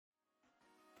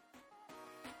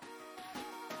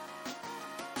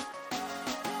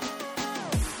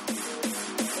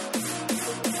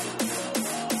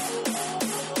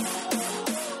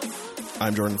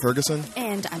I'm Jordan Ferguson.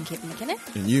 And I'm Kate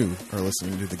McKinnon. And you are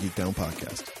listening to the Geek Down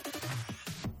Podcast.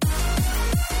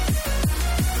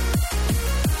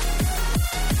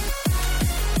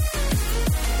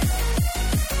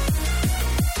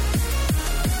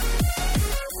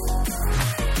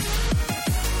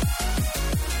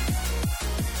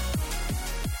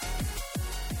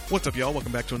 What's up, y'all?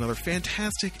 Welcome back to another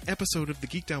fantastic episode of the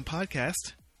Geek Down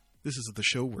Podcast. This is the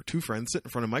show where two friends sit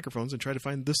in front of microphones and try to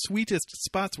find the sweetest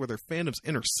spots where their fandoms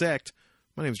intersect.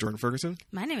 My name is Jordan Ferguson.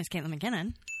 My name is Caitlin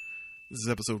McKinnon. This is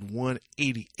episode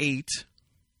 188.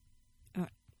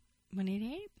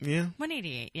 188? Yeah.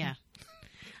 188, yeah.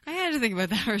 I had to think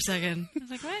about that for a second. I was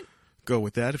like, what? Go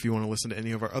with that. If you want to listen to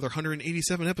any of our other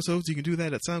 187 episodes, you can do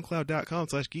that at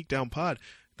soundcloud.com/geekdownpod.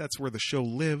 That's where the show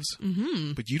lives.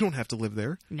 Mm-hmm. But you don't have to live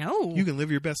there. No. You can live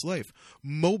your best life.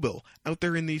 Mobile, out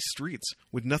there in these streets,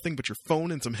 with nothing but your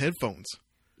phone and some headphones.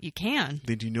 You can.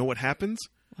 Then do you know what happens?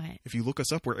 What? If you look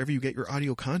us up wherever you get your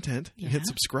audio content and hit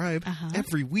subscribe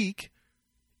every week,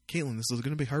 Caitlin, this is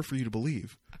going to be hard for you to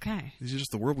believe. Okay. This is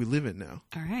just the world we live in now.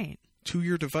 All right. To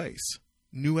your device,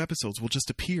 new episodes will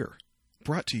just appear,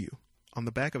 brought to you on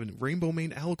the back of a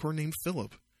rainbow-maned alicorn named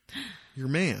Philip. Your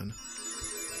man,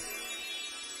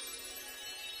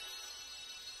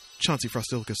 Chauncey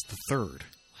Frostilicus III. What?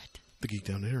 The Geek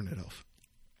Down Internet Elf.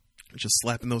 Just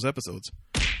slapping those episodes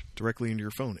directly into your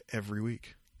phone every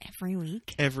week. Every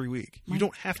week? Every week. My you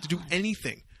don't have to do God.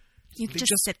 anything. You can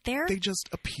just sit there? They just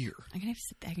appear. I can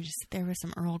just sit there with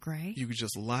some Earl Grey. You could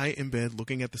just lie in bed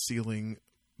looking at the ceiling,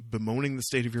 bemoaning the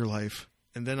state of your life.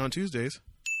 And then on Tuesdays,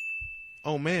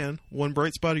 oh man, one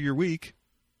bright spot of your week,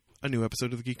 a new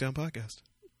episode of the Geek Down Podcast.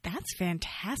 That's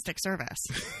fantastic service.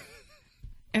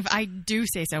 If I do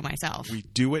say so myself. We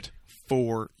do it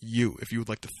for you. If you would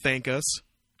like to thank us,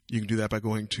 you can do that by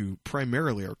going to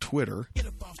primarily our Twitter,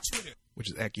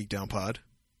 which is @GeekDownPod,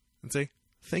 and say,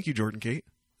 thank you, Jordan Kate.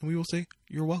 And we will say,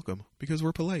 you're welcome, because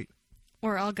we're polite.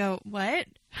 Or I'll go, what?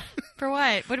 For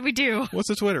what? What do we do? What's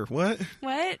the Twitter? What?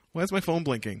 What? Why is my phone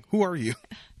blinking? Who are you?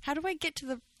 How do I get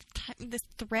to this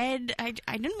thread? I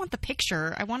didn't want the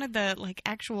picture. I wanted the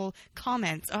actual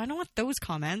comments. Oh, I don't want those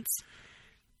comments.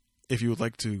 If you would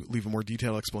like to leave a more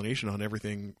detailed explanation on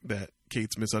everything that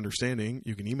Kate's misunderstanding,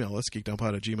 you can email us,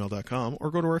 geekdownpod@gmail.com,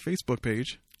 or go to our Facebook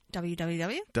page,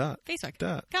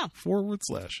 www.facebook.com/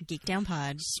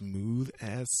 geekdownpod. Smooth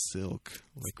as silk,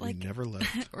 like we never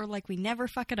left. Or like we never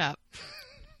fuck it up.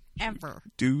 Ever.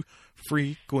 Do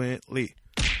frequently.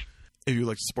 If you'd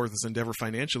like to support this endeavor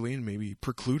financially and maybe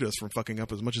preclude us from fucking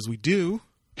up as much as we do,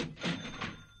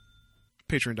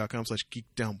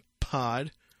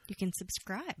 patreon.com/geekdownpod. You can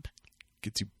subscribe.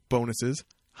 Gets you bonuses,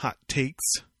 hot takes,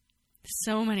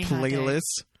 so many playlists, hot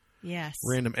takes. Yes,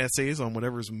 random essays on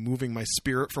whatever's moving my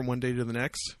spirit from one day to the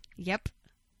next. Yep.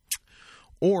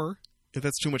 Or if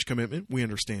that's too much commitment, we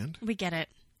understand. We get it.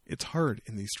 It's hard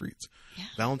in these streets. Yeah.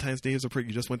 Valentine's Day is you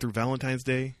just went through Valentine's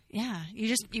Day. Yeah,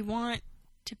 you want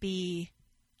to be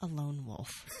a lone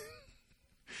wolf.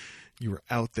 You were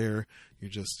out there.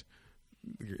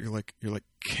 You're like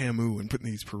Camus and putting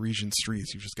these Parisian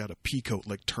streets. You've just got a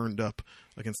peacoat turned up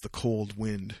against the cold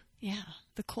wind. Yeah,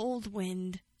 the cold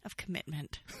wind of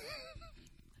commitment.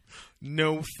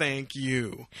 No, thank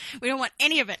you. We don't want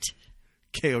any of it.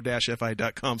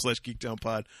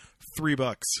 ko-fi.com/geekdownpod.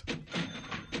 $3.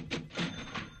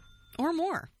 Or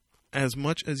more. As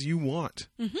much as you want.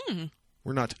 Mm-hmm.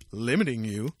 We're not limiting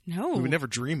you. No. We would never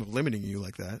dream of limiting you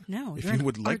like that. No, if you're you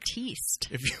would an like, artiste.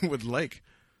 If you would like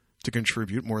to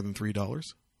contribute more than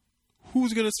 $3,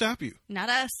 who's going to stop you? Not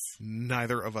us.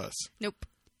 Neither of us. Nope.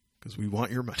 Because we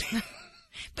want your money.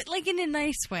 But in a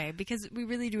nice way, because we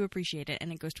really do appreciate it,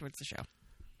 and it goes towards the show.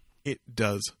 It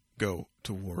does go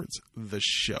towards the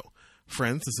show.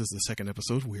 Friends, this is the second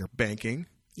episode. We are banking.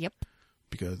 Yep.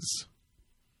 Because,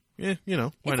 why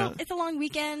not? It's a long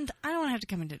weekend. I don't want to have to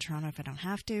come into Toronto if I don't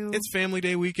have to. It's Family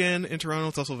Day weekend in Toronto.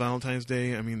 It's also Valentine's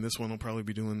Day. I mean, this one will probably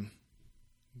be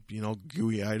being all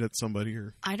gooey-eyed at somebody.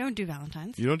 Or I don't do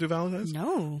Valentine's. You don't do Valentine's?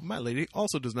 No. My lady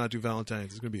also does not do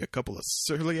Valentine's. There's going to be a couple of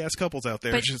surly-ass couples out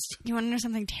there. But you want to know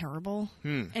something terrible?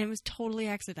 And it was totally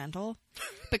accidental,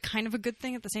 but kind of a good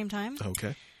thing at the same time.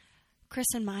 Okay.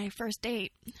 Chris and my first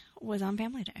date was on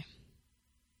Family Day.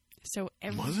 So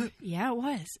was it? Yeah, it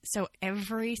was. So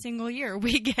every single year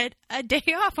we get a day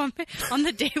off on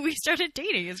the day we started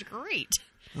dating. It's great.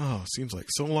 Oh, seems like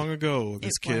so long ago.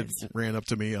 This kid ran up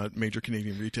to me at a major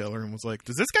Canadian retailer and was like,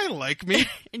 "Does this guy like me?"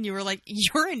 And you were like,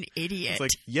 "You're an idiot." It's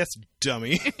like, "Yes,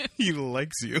 dummy. He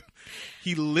likes you."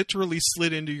 He literally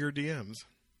slid into your DMs.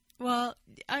 Well,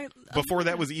 before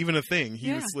that was even a thing,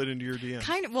 he slid into your DMs.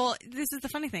 Kind of. Well, this is the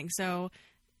funny thing. So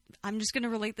I'm just going to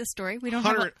relate this story. We don't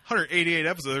 188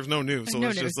 episodes. There's no news, so No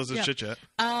let's news, just yeah. chit chat.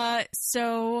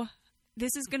 So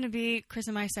this is going to be Chris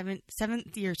and my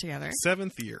seventh year together.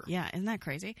 7th year. Yeah, isn't that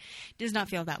crazy? Does not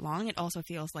feel that long. It also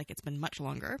feels like it's been much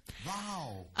longer.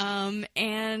 Wow.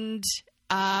 And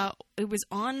it was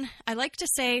on. I like to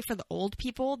say for the old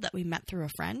people that we met through a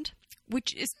friend,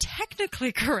 which is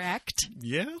technically correct.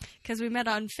 Yeah. Because we met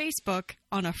on Facebook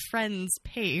on a friend's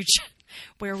page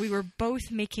where we were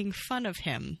both making fun of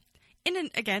him. In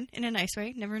a nice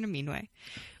way, never in a mean way.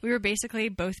 We were basically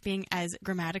both being as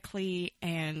grammatically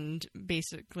and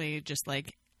basically just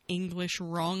like English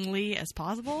wrongly as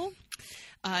possible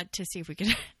to see if we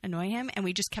could annoy him. And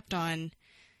we just kept on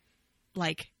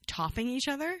like topping each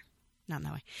other. Not in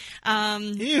that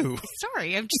way. Ew.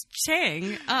 Sorry, I'm just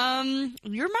saying.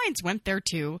 Your minds went there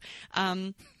too.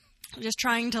 Just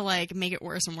trying to like make it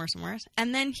worse and worse and worse.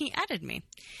 And then he added me.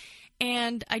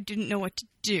 And I didn't know what to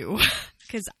do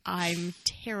because I'm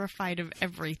terrified of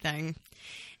everything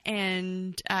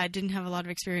and didn't have a lot of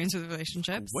experience with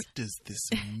relationships. What does this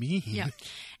mean? Yeah.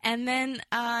 And then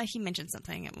he mentioned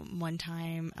something at one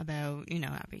time about,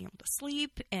 not being able to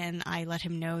sleep. And I let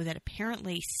him know that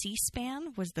apparently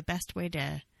C-SPAN was the best way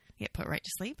to get put right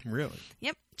to sleep. Really?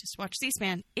 Yep. Just watch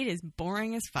C-SPAN. It is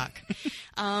boring as fuck.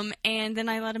 And then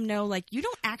I let him know, like, you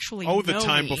don't actually know the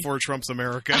time me. before Trump's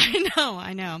America.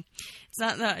 I know. It's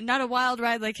not a wild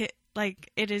ride like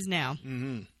it is now.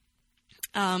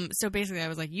 Mm-hmm. So basically I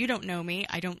was like, you don't know me.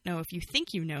 I don't know if you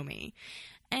think you know me.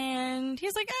 And he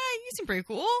was like, you seem pretty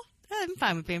cool. I'm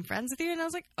fine with being friends with you. And I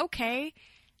was like, okay.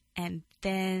 And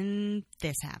then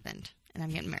this happened. And I'm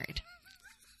getting married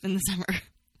in the summer.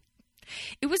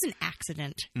 It was an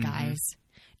accident, guys.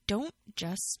 Don't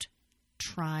just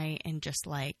try and just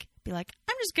like be like,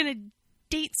 I'm just going to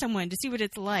date someone to see what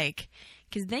it's like.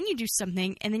 Because then you do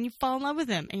something and then you fall in love with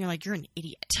them. And you're like, you're an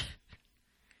idiot.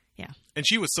 Yeah. And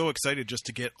she was so excited just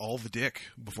to get all the dick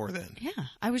before then. Yeah.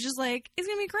 I was just like, it's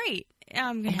going to be great.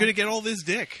 I'm going to get all this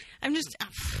dick. I'm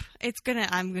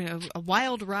a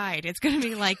wild ride. It's going to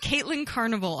be like Caitlin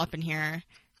Carnival up in here.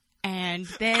 And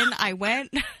then I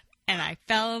went and I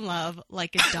fell in love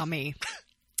like a dummy.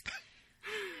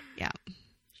 Yeah.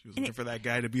 She was looking for that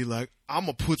guy to be like, I'm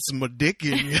going to put some dick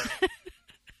in you.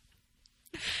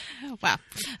 Wow.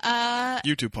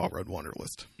 YouTube Paul Rudd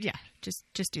Wanderlist. Yeah.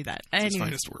 Just do that. It's his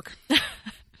finest work.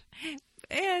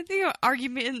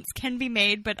 Arguments can be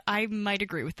made, but I might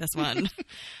agree with this one.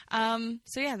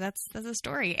 So yeah, that's a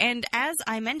story. And as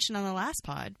I mentioned on the last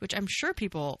pod, which I'm sure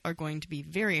people are going to be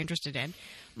very interested in,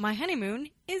 my honeymoon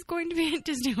is going to be at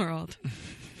Disney World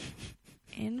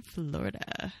in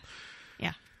Florida.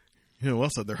 Yeah. You know who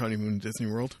else had their honeymoon at Disney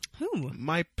World? Who?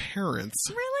 My parents.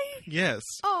 Really? Yes.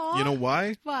 Aw. You know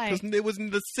why? Why? Because it was in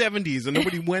the 70s and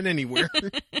nobody went anywhere.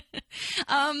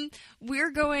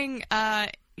 We're going,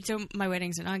 so my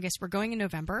wedding's in August. We're going in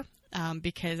November,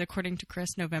 because according to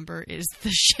Chris, November is the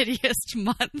shittiest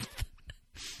month.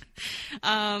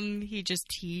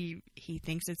 He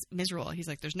thinks it's miserable. He's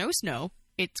like, there's no snow.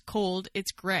 It's cold.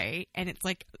 It's gray. And it's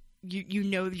like,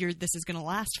 this is going to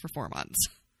last for 4 months.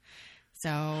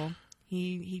 So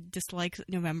he dislikes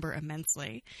November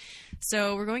immensely.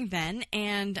 So we're going then,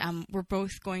 and I'm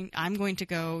going to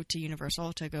go to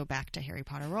Universal to go back to Harry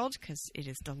Potter World because it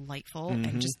is delightful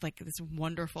and just like this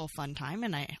wonderful fun time,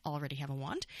 and I already have a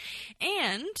wand.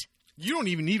 And you don't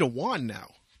even need a wand now.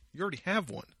 You already have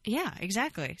one. Yeah,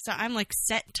 exactly. So I'm like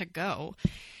set to go.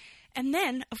 And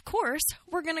then, of course,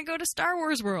 we're going to go to Star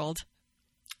Wars World.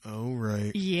 Oh,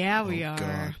 right. Yeah, we are.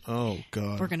 God. Oh,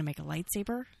 God. We're going to make a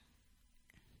lightsaber.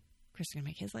 Chris is going to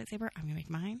make his lightsaber. I'm going to make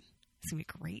mine. It's going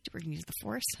to be great. We're going to use the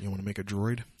Force. You want to make a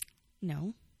droid?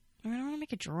 No. I don't want to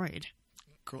make a droid.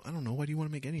 Girl, I don't know. Why do you want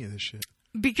to make any of this shit?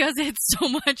 Because it's so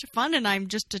much fun and I'm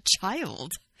just a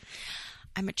child.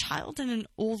 I'm a child and an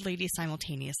old lady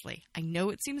simultaneously. I know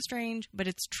it seems strange, but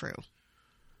it's true.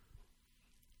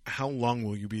 How long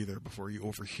will you be there before you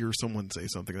overhear someone say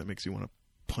something that makes you want to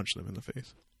punch them in the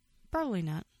face? Probably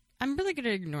not. I'm really good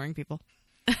at ignoring people.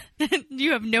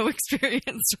 You have no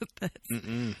experience with this.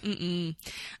 I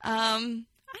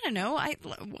don't know.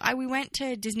 We went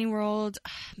to Disney World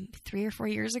 3 or 4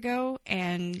 years ago,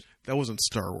 and that wasn't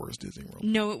Star Wars Disney World.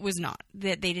 No, it was not.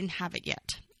 They didn't have it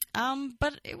yet.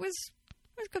 But it was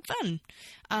good fun.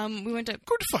 We went to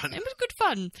good fun. It was good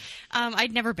fun.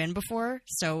 I'd never been before,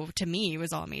 so to me it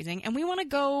was all amazing. And we want to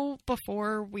go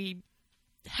before we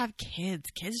have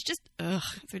kids. Kids just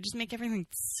they just make everything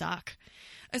suck.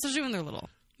 Especially when they're little.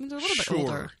 When they're a little bit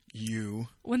older.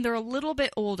 When they're a little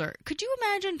bit older. Could you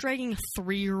imagine dragging a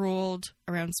 3-year-old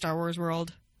around Star Wars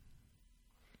World?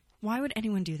 Why would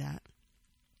anyone do that?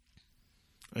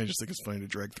 I just think it's funny to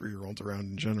drag 3-year-olds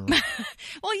around in general.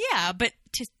 Well, yeah, but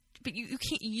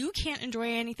you can't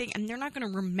enjoy anything, and they're not going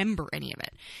to remember any of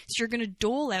it. So you're going to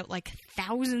dole out like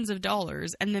thousands of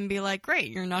dollars, and then be like,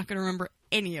 "Great, you're not going to remember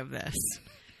any of this."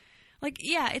 Like,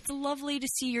 yeah, it's lovely to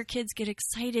see your kids get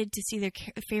excited to see their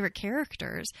favorite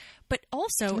characters, but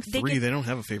also they don't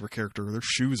have a favorite character. Their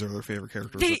shoes are their favorite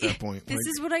characters at that point. This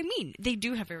is what I mean. They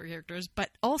do have favorite characters, but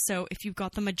also if you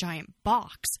got them a giant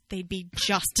box, they'd be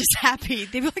just as happy.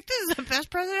 They'd be like, "This is the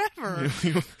best present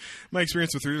ever." My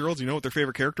experience with 3-year-olds, you know what their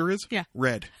favorite character is? Yeah.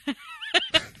 Red.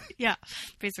 Yeah,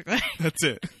 basically. That's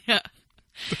it. Yeah.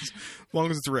 As long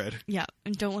as it's red. Yeah,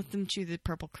 and don't let them chew the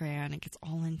purple crayon. It gets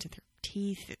all into their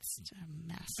teeth. It's a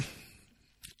mess.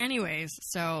 Anyways,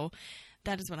 so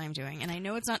that is what I'm doing. And I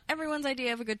know it's not everyone's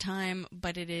idea of a good time,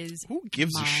 but it is Who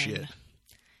gives mine. a shit?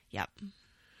 Yep.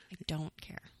 I don't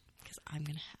care, because I'm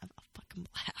going to have a fucking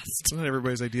blast. It's not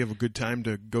everybody's idea of a good time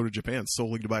to go to Japan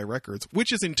solely to buy records,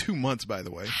 which is in 2 months, by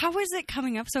the way. How is it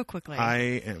coming up so quickly? I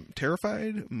am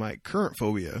terrified. My current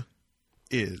phobia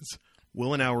is,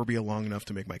 will an hour be long enough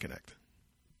to make my connect?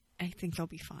 I think you'll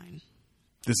be fine.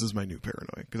 This is my new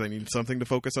paranoia, because I need something to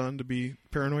focus on to be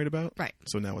paranoid about. Right.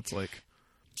 So now it's like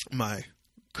my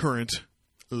current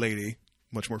lady,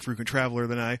 much more frequent traveler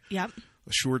than I, Yep.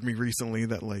 assured me recently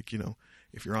that, like, you know,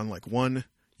 if you're on like one,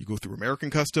 you go through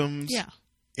American customs Yeah.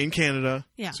 in Canada.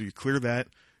 Yeah. So you clear that.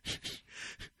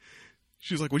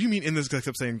 She was like, "What do you mean in this?" Because I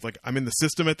kept saying, like, I'm in the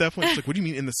system at that point. She's like, "What do you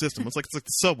mean in the system?" It's like the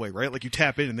subway, right? Like, you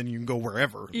tap in and then you can go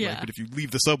wherever. Yeah. Like, but if you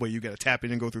leave the subway, you got to tap in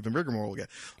and go through the rigmarole again.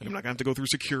 Like, I'm not going to have to go through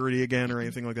security again or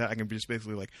anything like that. I can just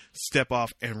basically, like, step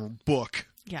off and book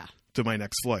Yeah. to my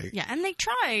next flight. Yeah, and they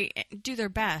do their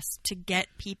best to get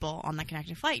people on the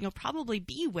connecting flight. You'll probably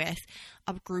be with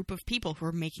a group of people who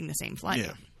are making the same flight.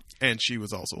 Yeah. And she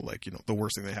was also like, you know, the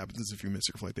worst thing that happens is if you miss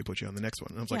your flight, they put you on the next one.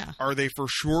 And I was like, Yeah. are they for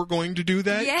sure going to do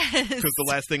that? Yes. Because the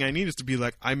last thing I need is to be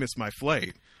like, I missed my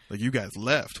flight. Like, you guys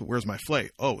left. Where's my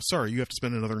flight? Oh, sorry, you have to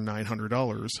spend another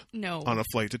 $900 No. on a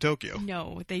flight to Tokyo.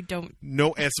 No, they don't.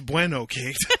 No es bueno,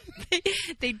 Kate.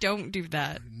 They don't do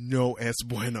that. No es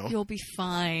bueno. You'll be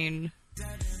fine.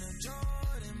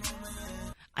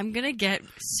 I'm gonna get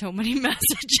so many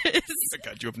messages.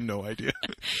 God, you have no idea.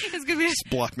 It's gonna be. Just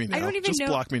block me now. I don't even Just know.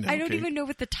 block me now, I don't Kate. even know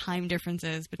what the time difference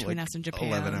is between Like us and Japan.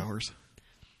 11 hours.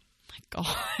 My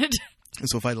God. And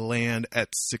so if I land at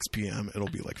 6 p.m., it'll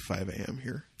be like 5 a.m.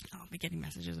 here. I'll be getting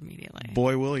messages immediately.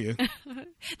 Boy, will you.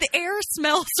 The air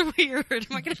smells weird.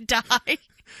 Am I gonna die?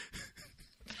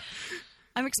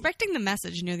 I'm expecting the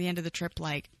message near the end of the trip,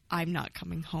 like, "I'm not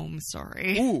coming home.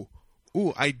 Sorry."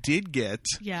 Ooh, I did get...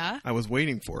 Yeah. I was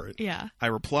waiting for it. Yeah. I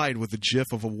replied with a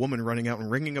gif of a woman running out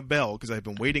and ringing a bell because I've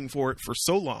been waiting for it for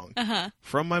so long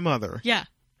from my mother. Yeah.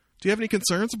 Do you have any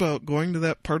concerns about going to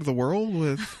that part of the world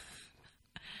with...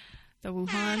 The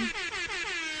Wuhan.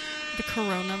 The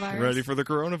coronavirus. Ready for the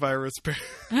coronavirus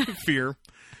fear.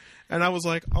 And I was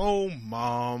like, oh,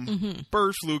 Mom,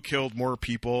 bird flu killed more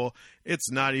people. It's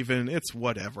not even, it's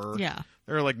whatever. Yeah.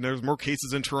 They're like, there's more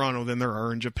cases in Toronto than there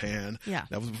are in Japan. Yeah.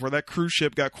 That was before that cruise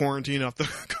ship got quarantined off the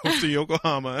coast of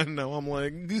Yokohama. And now I'm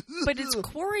like... But it's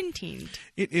quarantined.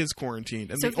 It is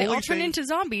quarantined. And So the if they only all turn thing- into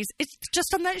zombies, it's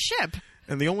just on that ship.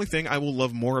 And the only thing I will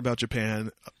love more about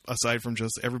Japan, aside from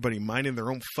just everybody minding their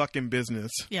own fucking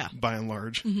business, Yeah. by and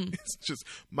large, it's just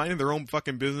minding their own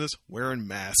fucking business, wearing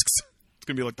masks. It's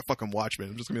gonna be like the fucking Watchmen.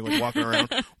 I'm just gonna be like walking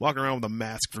around with a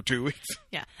mask for 2 weeks.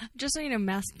 Yeah. Just so you know,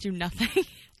 masks do nothing.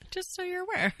 Just so you're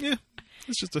aware. Yeah,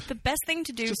 it's just The best thing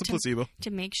to do just a placebo.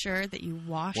 to make sure that you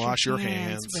wash your hands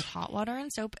hands with hot water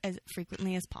and soap as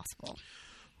frequently as possible.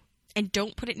 And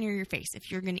don't put it near your face. If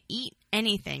you're going to eat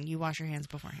anything, you wash your hands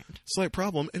beforehand. Slight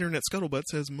problem. Internet Scuttlebutt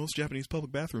says most Japanese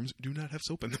public bathrooms do not have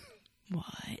soap in them. What?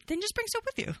 Then just bring soap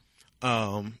with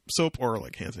you. Soap or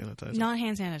like hand sanitizer. Not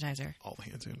hand sanitizer. All the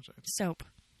hand sanitizer. Soap.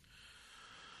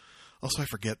 Also, I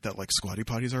forget that like squatty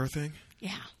potties are a thing.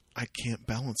 Yeah. I can't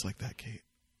balance like that, Kate.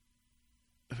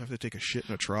 If I have to take a shit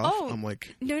in a trough, I'm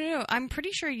like... No. I'm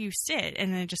pretty sure you sit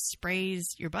and then it just sprays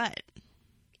your butt.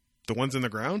 The ones in the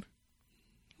ground?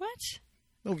 What?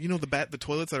 No, you know the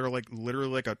toilets that are like literally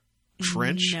like a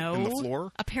trench in the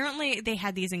floor? Apparently they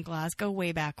had these in Glasgow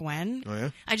way back when. Oh, yeah?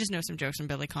 I just know some jokes from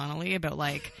Billy Connolly about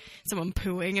like someone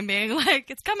pooing and being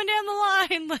like, it's coming down the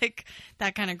line, like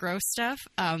that kind of gross stuff.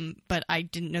 But I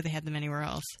didn't know they had them anywhere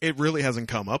else. It really hasn't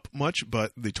come up much,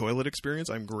 but the toilet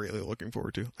experience I'm greatly looking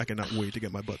forward to. I cannot wait to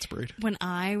get my butt sprayed. When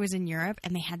I was in Europe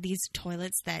and they had these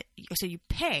toilets that, so you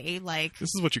pay like... This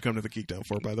is what you come to the Geek Down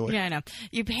for, by the way. Yeah, I know.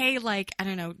 You pay like, I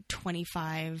don't know,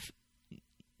 25...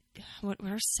 What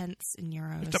are cents in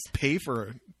euros? You have to pay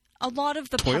for A lot of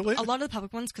the Toilet? a lot of the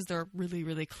public ones, because they're really,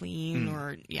 really clean,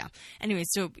 or yeah. Anyway,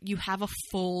 so you have a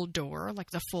full door, like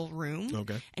the full room,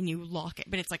 Okay. and you lock it,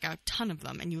 but it's like a ton of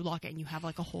them, and you lock it, and you have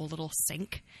like a whole little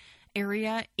sink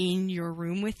area in your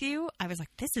room with you. I was like,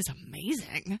 this is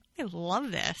amazing. I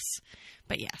love this.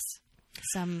 But yes,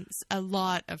 a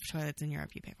lot of toilets in Europe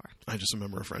you pay for. I just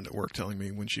remember a friend at work telling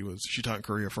me when she taught in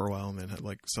Korea for a while and then had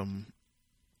like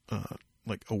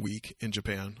like a week in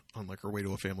Japan on like her way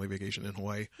to a family vacation in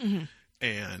Hawaii,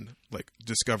 and like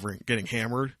getting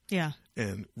hammered,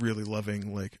 and really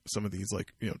loving like some of these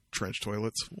like, you know, trench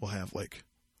toilets will have like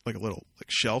a little like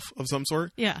shelf of some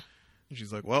sort. Yeah. And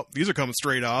she's like, well, these are coming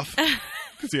straight off,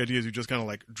 because the idea is you just kind of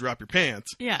like drop your pants,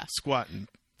 squat and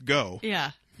go.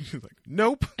 Yeah. She's like,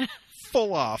 nope,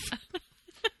 full off.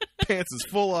 Pants is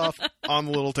full off on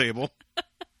the little table.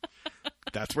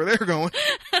 That's where they're going.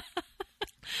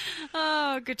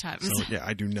 Oh, good times. So, yeah,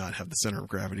 I do not have the center of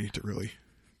gravity to really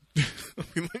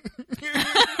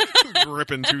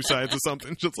gripping two sides of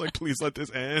something. Just like, please let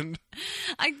this end.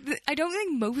 I don't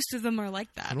think most of them are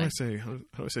like that. How do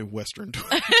I say Western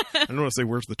toilet? I don't know how to say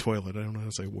where's the toilet. I don't know how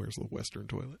to say where's the Western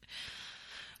toilet.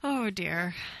 Oh,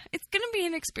 dear. It's going to be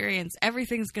an experience.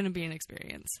 Everything's going to be an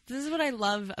experience. This is what I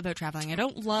love about traveling. I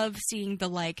don't love seeing the,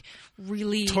 like,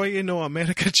 really... Toye no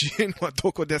America jin wa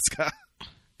doko desu ka?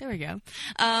 There we go.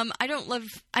 I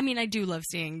do love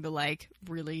seeing the, like,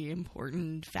 really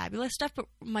important, fabulous stuff, but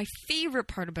my favorite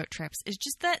part about trips is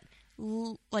just that,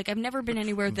 like, I've never been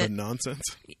anywhere that... The nonsense?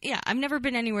 Yeah, I've never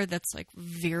been anywhere that's, like,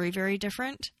 very, very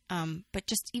different, but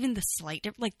just even the slight...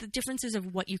 like, the differences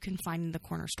of what you can find in the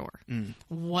corner store.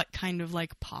 What kind of,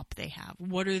 like, pop they have.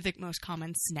 What are the most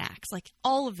common snacks. Like,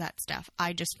 all of that stuff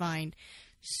I just find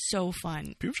so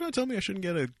fun. People try to tell me I shouldn't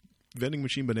get a vending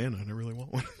machine banana, and I really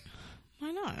want one. Why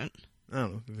not? I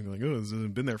don't know. They think like, oh, this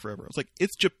hasn't been there forever. It's like,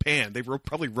 it's Japan. They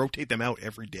probably rotate them out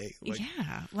every day. Like,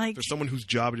 yeah. Like, there's someone whose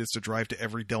job it is to drive to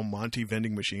every Del Monte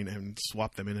vending machine and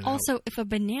swap them in and out. Also, if a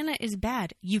banana is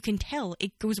bad, you can tell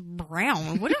it goes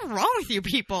brown. What is wrong with you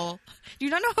people? Do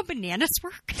you not know how bananas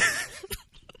work?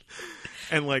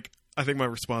 And like, I think my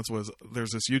response was,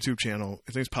 there's this YouTube channel.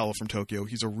 His name's Paolo from Tokyo.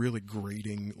 He's a really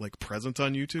grating like presence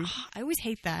on YouTube. I always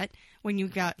hate that when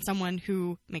you've got someone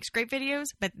who makes great videos,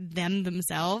 but them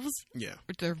themselves,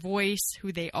 with their voice,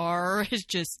 who they are, is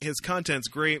just... His content's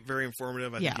great, very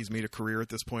informative. I think Yeah. he's made a career at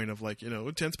this point of like,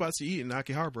 10 spots to eat in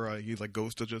Akihabara. He like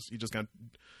goes to he just kind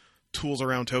of tools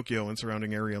around Tokyo and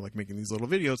surrounding area, like making these little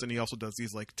videos. And he also does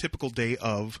these like typical day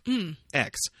of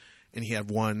X. And he had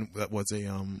one that was a,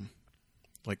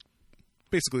 like,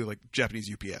 basically like Japanese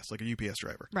UPS, like a UPS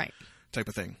driver, Right. type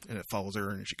of thing. And it follows her,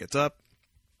 and she gets up,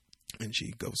 and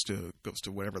she goes to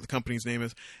whatever the company's name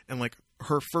is, and like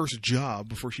her first job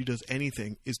before she does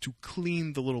anything is to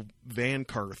clean the little van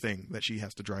car thing that she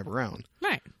has to drive around.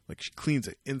 Right. Like, she cleans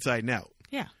it inside and out.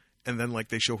 Yeah. And then like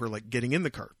they show her like getting in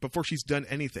the cart before she's done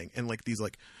anything, and like these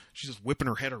like she's just whipping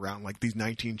her head around like these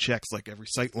 19 checks, like every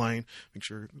sight line, make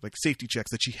sure like safety checks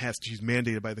that she's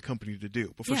mandated by the company to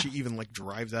do before she even like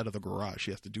drives out of the garage. She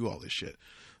has to do all this shit.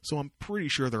 So I'm pretty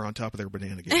sure they're on top of their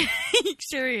banana game.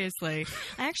 Seriously.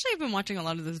 I actually have been watching a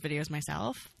lot of those videos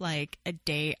myself, like a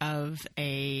day of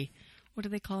what do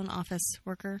they call an office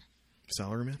worker?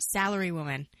 Salaryman? Salary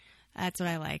woman. That's what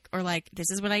I like. Or like, this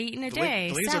is what I eat in a day.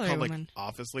 The ladies salary are called woman. like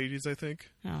office ladies, I think.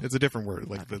 Oh. It's a different word.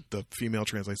 Like the female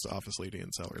translates to office lady, and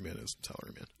salaryman is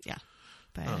salaryman. Yeah.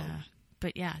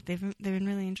 But yeah, they've been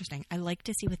really interesting. I like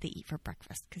to see what they eat for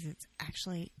breakfast because it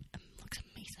looks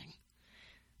amazing.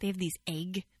 They have this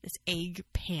egg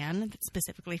pan that's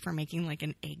specifically for making like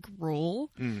an egg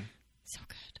roll. So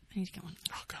good. I need to get one.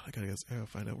 Oh god, I gotta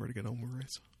find out where to get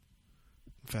omurice.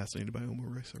 I'm fascinated by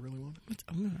omurice. I really want it. What's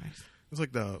omurice? It's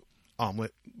like the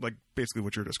omelet, like basically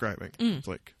what you're describing. It's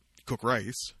like you cook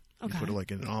rice, you put it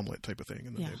like in an omelet type of thing,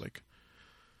 and then they like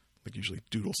usually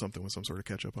doodle something with some sort of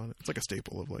ketchup on it. It's like a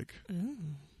staple of like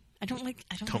I don't like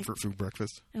comfort food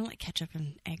breakfast. I don't like ketchup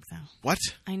and egg though. What?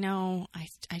 I know. I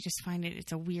just find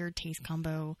it's a weird taste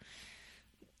combo.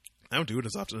 I don't do it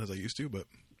as often as I used to, but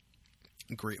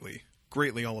greatly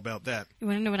all about that. You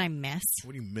want to know what I miss?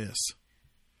 What do you miss?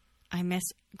 I miss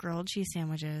grilled cheese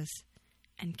sandwiches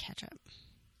and ketchup.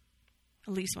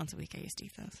 At least once a week I used to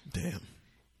eat those. Damn.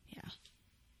 Yeah.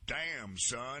 Damn,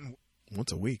 son.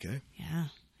 Once a week, eh? Yeah.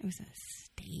 It was a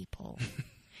staple.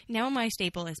 Now my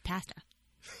staple is pasta.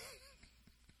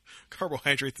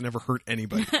 Carbohydrates never hurt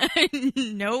anybody.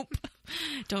 Nope.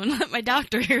 Don't let my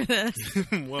doctor hear this.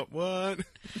 What?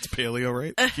 It's paleo,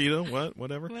 right? Keto?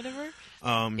 Whatever. Whatever.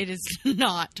 It is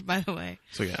not, by the way.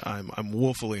 So yeah, I'm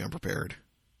woefully unprepared.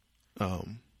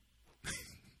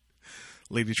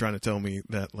 Lady trying to tell me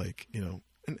that, like,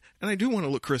 And I do want to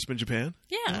look crisp in Japan.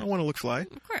 Yeah. I want to look fly.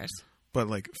 Of course. But,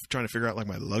 like, trying to figure out, like,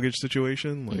 my luggage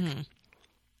situation, like, Mm-hmm.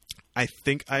 I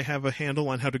think I have a handle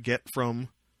on how to get from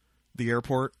the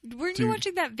airport. Weren't you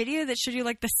watching that video that showed you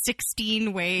like the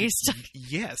 16 ways to...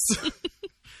 Yes.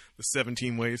 The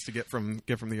 17 ways to get from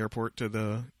the airport to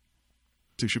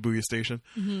Shibuya Station.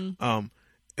 Mm-hmm.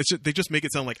 It's just, they just make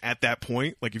it sound like at that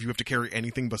point, like if you have to carry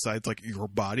anything besides like your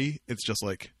body, it's just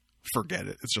like forget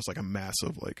it. It's just like a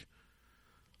massive like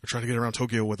trying to get around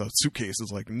Tokyo with a suitcase is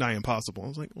like nigh impossible. I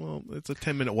was like, well, it's a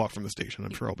 10-minute walk from the station.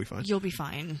 I'm sure I'll be fine. You'll be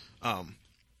fine.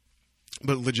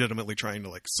 But legitimately trying to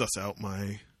like suss out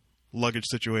my luggage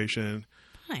situation.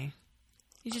 Hi.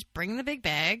 You just bring the big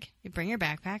bag, you bring your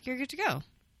backpack, you're good to go.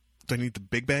 Do I need the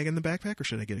big bag in the backpack, or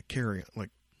should I get a carry like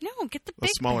No, get the a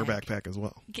big smaller bag. backpack as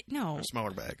well? No. Or a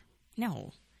smaller bag.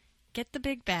 No. Get the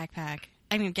big backpack.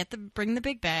 I mean, bring the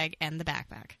big bag and the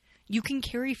backpack. You can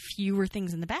carry fewer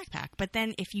things in the backpack, but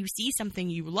then if you see something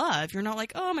you love, you're not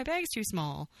like, oh, my bag's too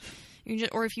small. You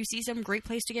just, or if you see some great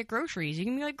place to get groceries, you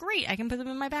can be like, great, I can put them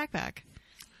in my backpack.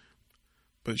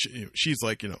 But she's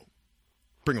like,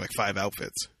 bring like 5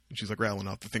 outfits. And she's like rattling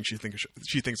off the things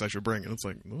she thinks I should bring. And it's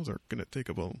like, those are going to take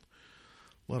up a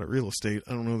lot of real estate.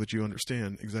 I don't know that you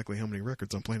understand exactly how many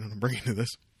records I'm planning on bringing to this.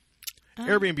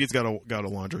 Airbnb's got a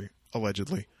laundry,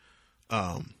 allegedly.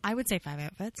 I would say 5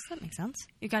 outfits. That makes sense.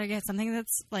 You got to get something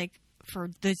that's like for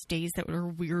those days that are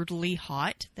weirdly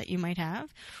hot that you might have,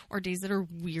 or days that are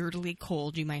weirdly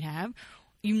cold you might have.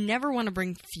 You never want to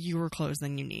bring fewer clothes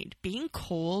than you need. Being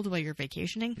cold while you're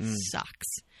vacationing sucks.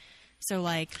 So,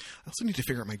 like... I also need to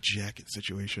figure out my jacket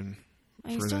situation.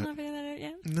 Are you still not figuring that out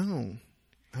yet? No.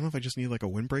 I don't know if I just need, like, a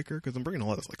windbreaker, because I'm bringing a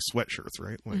lot of, like, sweatshirts,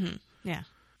 right? Like, Yeah.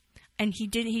 And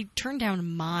he turned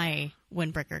down my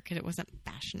windbreaker because it wasn't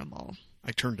fashionable.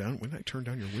 I turned down... When did I turn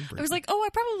down your windbreaker? I was like, oh, I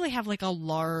probably have, like, a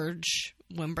large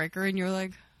windbreaker. And you're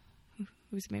like,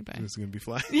 who's it made by? This is going to be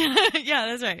fly. Yeah,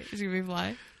 that's right. It's going to be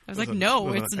fly. I was like,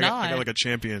 no, it's not. I got, like, a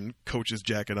Champion Coach's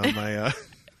jacket on my...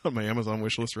 on my Amazon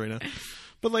wish list right now.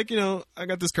 But, like, I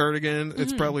got this cardigan.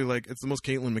 It's probably, like, it's the most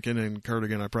Caitlin McKinnon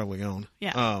cardigan I probably own.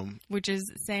 Yeah. Which is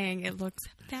saying it looks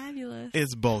fabulous.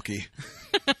 It's bulky.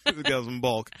 It's got some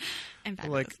bulk. And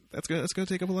fabulous. Like, that's gonna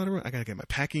take up a lot of room. I gotta get my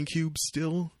packing cubes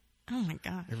still. Oh, my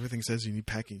God. Everything says you need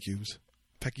packing cubes.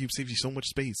 Packing cube saves you so much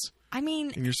space I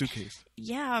mean, in your suitcase.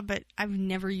 yeah, but I've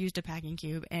never used a packing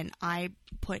cube. And I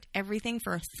put everything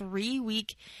for a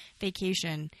 3-week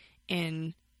vacation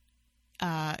in...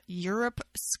 Europe,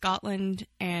 Scotland,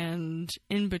 and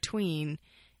in between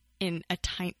in a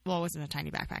tiny, well, it wasn't a tiny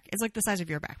backpack. It's like the size of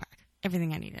your backpack.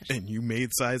 Everything I needed. And you made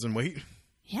size and weight?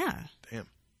 Yeah. Damn.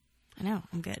 I know.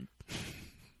 I'm good.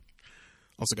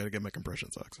 Also got to get my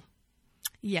compression socks.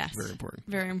 Yes. Very important.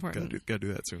 Very important. Got to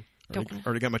do that soon. Don't-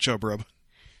 Already got my chub rub.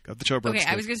 Got the chub rub. Okay,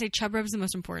 stick. I was going to say Chub Rub's the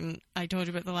most important. I told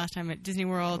you about the last time at Disney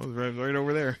World. Oh, right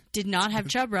over there. Did not have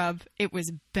Chub Rub. It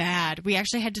was bad. We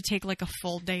actually had to take like a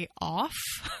full day off.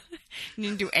 We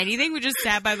didn't do anything. We just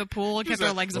sat by the pool and kept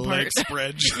our legs apart. Leg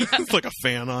spread. It's like a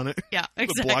fan on it. Yeah, A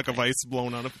exactly. block of ice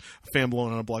blown on a fan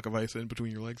blowing on a block of ice in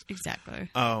between your legs. Exactly.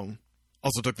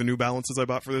 Also took the New Balances I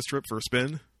bought for this trip for a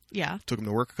spin. Yeah. Took them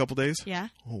to work a couple days. Yeah.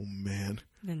 Oh man.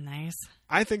 They're nice.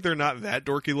 I think they're not that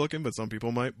dorky looking, but some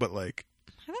people might. But like,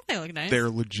 I thought they look nice. they're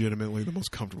legitimately the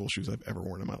most comfortable shoes I've ever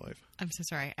worn in my life. I'm so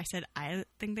sorry. I said I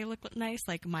think they look nice.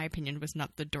 Like, my opinion was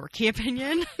not the dorky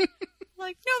opinion.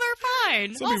 Like, no, they're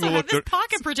fine. Some Also people have look this good.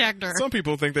 pocket protector. Some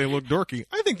people think they look dorky.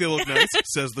 I think they look nice,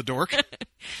 says the dork.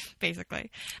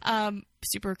 Basically.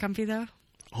 Super comfy, though.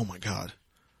 Oh my god.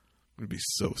 I'm going to be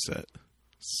so set.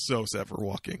 So set for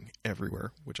walking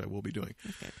everywhere, which I will be doing.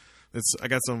 Okay. I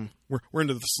got some. We're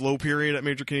into the slow period at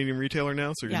major Canadian retailer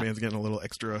now, so your Yeah. man's getting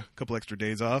a couple extra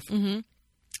days off. Mm-hmm.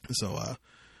 So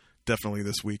definitely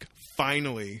this week,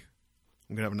 finally,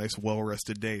 I'm gonna have a nice,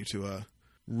 well-rested day to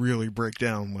really break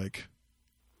down like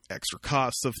extra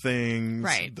costs of things,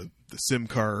 Right. The SIM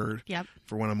card, Yep.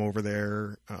 for when I'm over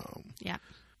there. Yeah.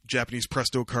 Japanese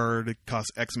Presto card, it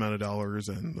costs X amount of dollars,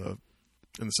 and the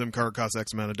SIM card costs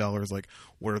X amount of dollars. Like,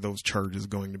 what are those charges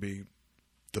going to be?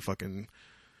 The fucking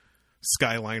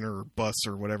Skyliner or bus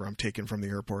or whatever I'm taking from the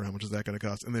airport, how much is that going to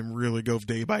cost? And then really go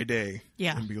day by day,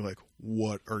 Yeah. and be like,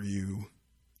 what are you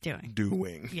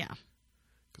doing? Yeah.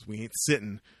 Because we ain't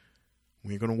sitting.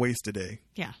 We ain't going to waste a day.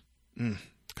 Yeah. God,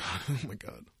 oh my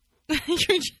God.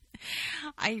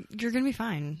 You're going to be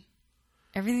fine.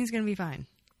 Everything's going to be fine.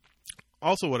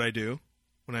 Also, what I do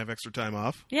when I have extra time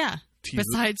off, Yeah.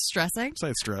 Besides stressing.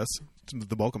 besides stress, it's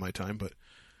the bulk of my time, but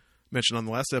mentioned on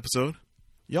the last episode,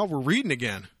 y'all, we're reading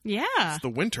again. Yeah. It's the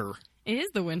winter. It is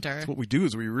the winter. What we do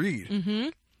is we read. Mm-hmm.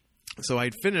 So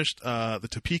I'd finished the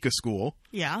Topeka School.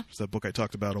 Yeah. Which is that book I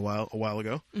talked about a while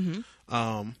ago.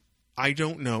 Mm-hmm. I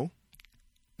don't know.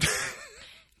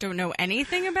 Don't know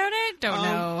anything about it? Don't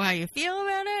know how you feel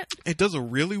about it? It does a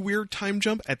really weird time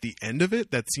jump at the end of it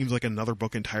that seems like another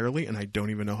book entirely, and I don't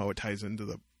even know how it ties into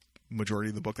the majority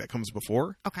of the book that comes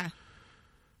before. Okay.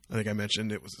 I think I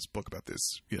mentioned it was this book about this,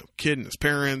 kid and his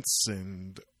parents,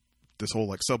 and this whole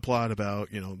like subplot about,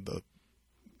 the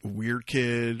weird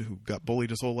kid who got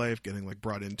bullied his whole life getting like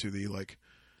brought into the like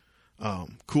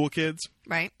cool kids.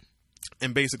 Right.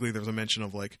 And basically there's a mention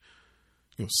of like,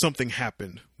 something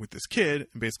happened with this kid,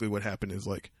 and basically what happened is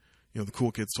like, the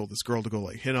cool kids told this girl to go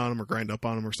like hit on him or grind up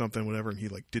on him or something, whatever, and he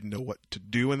like didn't know what to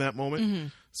do in that moment. Mm-hmm.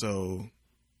 So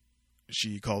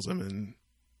she calls him in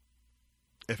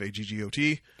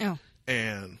FAGGOT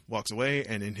and walks away,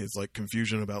 and in his like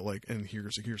confusion about like, and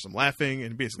here's some laughing,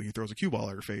 and basically he throws a cue ball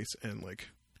at her face and like,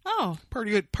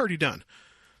 party done.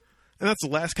 And that's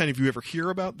the last kind of you ever hear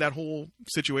about that whole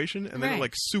situation. And then it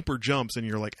like super jumps, and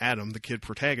you're like, Adam, the kid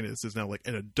protagonist, is now like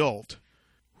an adult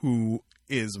who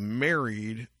is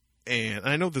married. And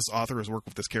I know this author has worked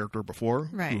with this character before,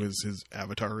 who is his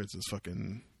avatar is his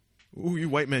fucking, ooh, you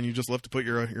white men, you just love to put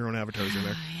your own avatars in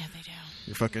there. Yeah, they do.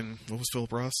 You're fucking, what was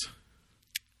Philip Ross?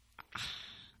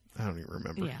 I don't even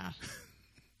remember. Yeah.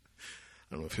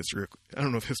 I don't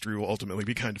know if history will ultimately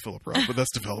be kind to Philip Roth, but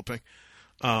that's developing.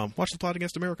 Watch The Plot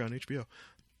Against America on HBO.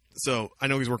 So I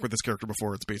know he's worked with this character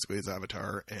before. It's basically his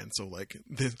avatar. And so like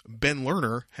this Ben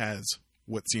Lerner has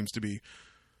what seems to be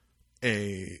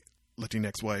a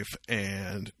Latinx wife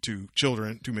and two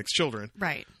mixed children.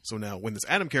 Right. So now when this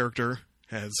Adam character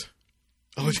has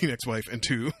a Latinx wife and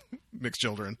two mixed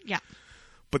children. Yeah.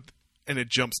 And it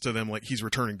jumps to them like he's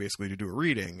returning basically to do a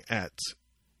reading at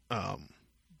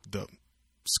the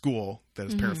school that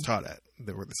his parents taught at.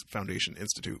 There were this foundation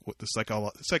institute, what the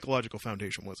psychological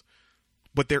foundation was.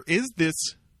 But there is this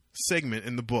segment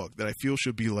in the book that I feel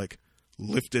should be like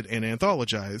lifted and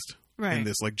anthologized in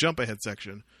this like jump ahead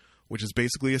section, which is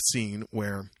basically a scene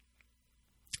where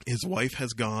his wife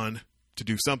has gone to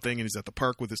do something and he's at the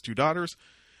park with his two daughters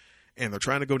and they're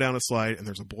trying to go down a slide and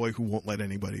there's a boy who won't let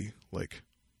anybody like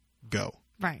go.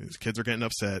 Right. His kids are getting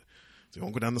upset. So he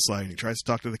won't go down the slide. He tries to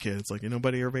talk to the kid. It's like,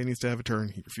 buddy, everybody needs to have a turn.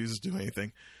 He refuses to do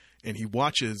anything. And he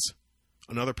watches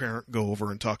another parent go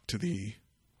over and talk to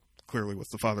clearly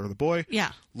what's the father of the boy.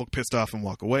 Yeah. Look pissed off and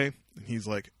walk away. And he's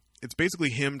like, it's basically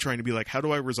him trying to be like, how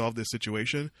do I resolve this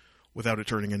situation without it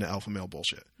turning into alpha male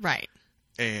bullshit? Right.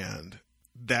 And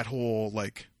that whole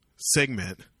like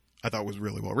segment I thought was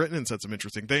really well written and said some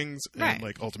interesting things. And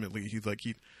like ultimately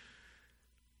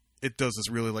it does this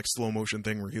really like slow motion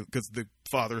thing where because the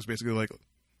father is basically like,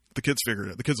 the kids figure it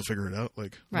out. The kids will figure it out.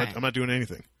 Like, I'm not doing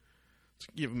anything.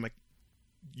 Like,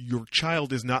 your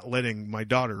child is not letting my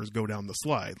daughters go down the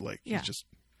slide. Like, he's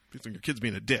your kid's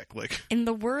being a dick. Like, in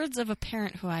the words of a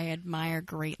parent who I admire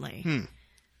greatly,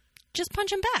 just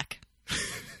punch him back. It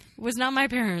was not my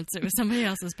parents. It was somebody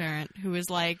else's parent who was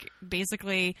like,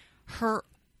 basically her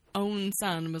own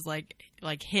son was like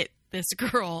hit this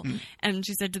girl, and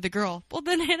she said to the girl, well,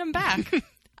 then hit him back.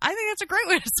 I think that's a great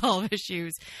way to solve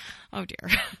issues. Oh, dear.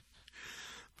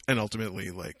 And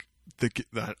ultimately, like,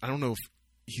 I don't know if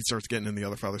he starts getting in the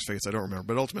other father's face. I don't remember.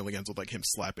 But ultimately ends with, like, him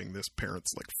slapping this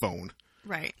parent's, like, phone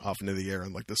off into the air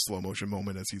in, like, this slow motion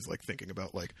moment as he's, like, thinking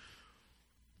about, like,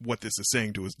 what this is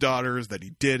saying to his daughters, that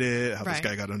he did it, how this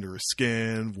guy got under his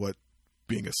skin, what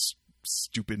being a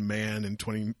stupid man in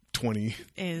 2020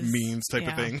 means type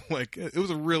of thing. Like, it was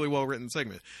a really well written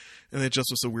segment. And it just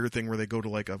was a weird thing where they go to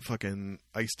like a fucking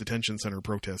ICE detention center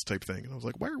protest type thing. And I was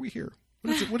like, why are we here?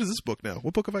 What is this book now?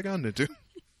 What book have I gotten into?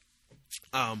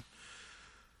 So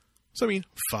I mean,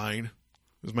 fine.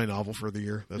 It was my novel for the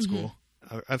year. That's cool.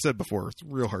 I've said before, it's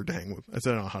real hard to hang with. I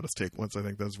said it on How to Take once. I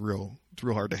think it's real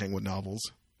hard to hang with novels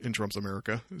in Trump's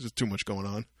America. There's just too much going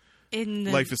on.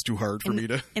 Life is too hard for me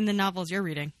to. In the novels you're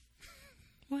reading.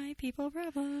 White people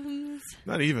problems.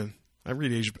 Not even. I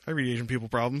read Asian people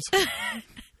problems.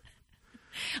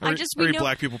 I read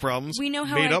black people problems. We know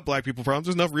how made up black people problems.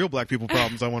 There's enough real black people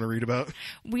problems I want to read about.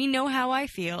 We know how I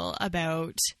feel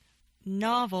about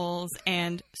novels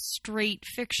and straight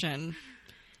fiction,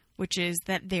 which is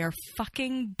that they are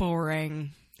fucking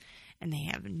boring and they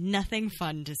have nothing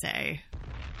fun to say.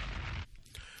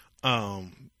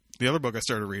 The other book I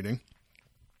started reading,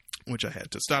 which I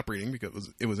had to stop reading because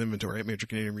it was inventory at major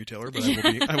Canadian retailer, but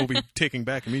I will be taking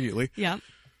back immediately. Yeah,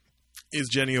 is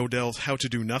Jenny Odell's How to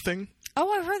Do Nothing. Oh,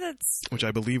 I've heard that's... Which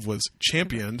I believe was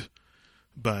championed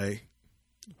by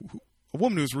a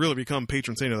woman who's really become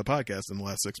patron saint of the podcast in the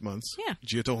last 6 months. Yeah.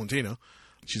 Gia Tolentino.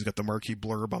 She's got the marquee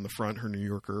blurb on the front, her New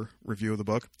Yorker review of the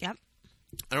book. Yep.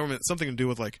 I don't remember, something to do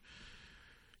with like,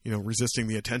 resisting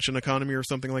the attention economy or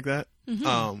something like that.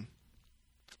 Mm-hmm.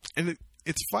 And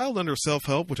it's filed under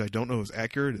self-help, which I don't know is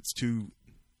accurate. It's too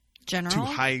General?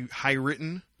 high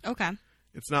written. Okay.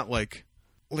 It's not like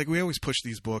we always push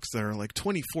these books that are like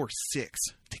 24/6.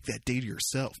 Take that day to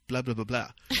yourself. Blah blah blah blah.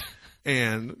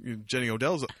 And Jenny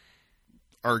Odell's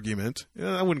argument,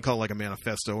 I wouldn't call it like a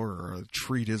manifesto or a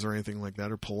treatise or anything like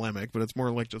that or polemic, but it's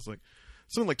more like just like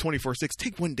something like 24/6.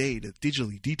 Take one day to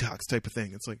digitally detox type of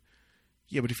thing. It's like,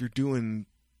 yeah, but if you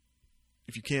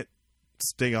can't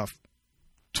stay off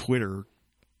Twitter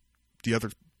the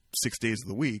other 6 days of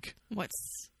the week,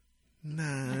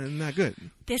 not good.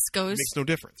 This goes Makes no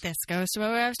difference. This goes to what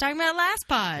I was talking about last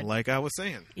pod. Like I was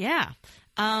saying. Yeah.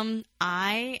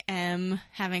 I am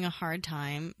having a hard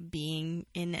time being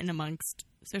in and amongst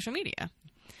social media.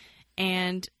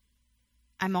 And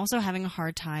I'm also having a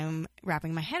hard time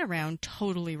wrapping my head around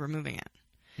totally removing it.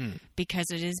 Because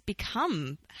it has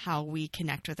become how we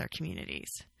connect with our communities.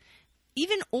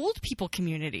 Even old people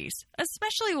communities,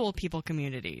 especially old people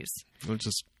communities. It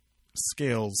just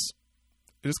scales.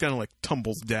 It just kind of like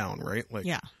tumbles down, right? Like,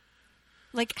 yeah.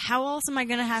 Like, how else am I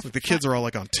going to have... Like the kids are all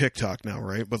like on TikTok now,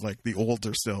 right? But like the olds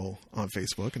are still on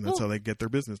Facebook, and that's how they get their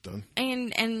business done.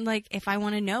 And like, if I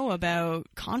want to know about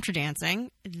contra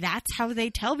dancing, that's how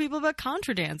they tell people about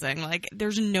contra dancing. Like,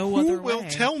 there's no other way. Who will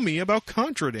tell me about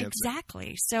contra dancing?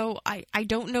 Exactly. So I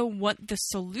don't know what the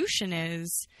solution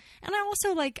is. And I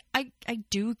also, like, I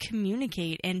do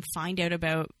communicate and find out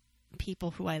about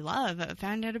people who I love,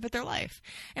 find out about their life.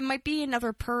 It might be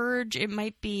another purge. It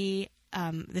might be...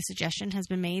 the suggestion has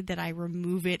been made that I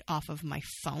remove it off of my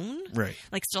phone. Right.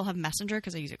 Like, still have Messenger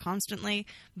because I use it constantly,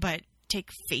 but take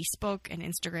Facebook and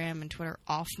Instagram and Twitter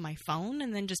off my phone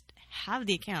and then just have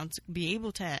the accounts, be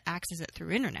able to access it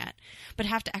through internet, but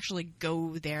have to actually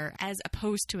go there as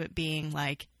opposed to it being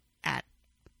like at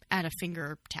a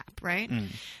finger tap, right?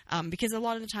 Because a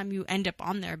lot of the time you end up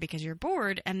on there because you're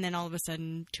bored and then all of a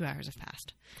sudden 2 hours have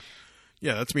passed.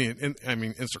 Yeah, that's me. I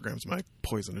mean, Instagram's my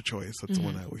poison of choice. That's the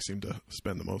one I always seem to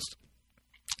spend the most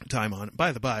time on.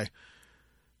 By the by,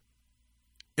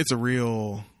 it's a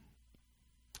real,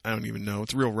 I don't even know,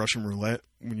 it's a real Russian roulette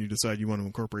when you decide you want to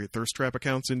incorporate thirst trap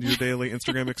accounts into your daily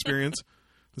Instagram experience.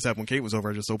 This happened when Kate was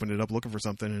over. I just opened it up looking for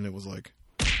something, and it was like,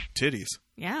 titties.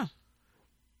 Yeah.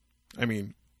 I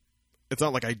mean, it's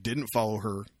not like I didn't follow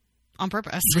her. On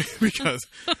purpose. Because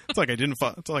it's like it's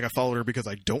not like I followed her because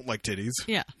I don't like titties.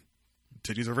 Yeah.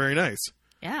 Titties are very nice.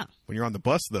 Yeah. When you're on the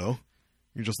bus, though,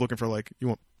 you're just looking for, like, you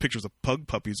want pictures of pug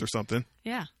puppies or something.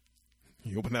 Yeah.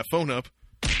 You open that phone up,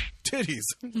 titties.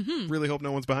 Really hope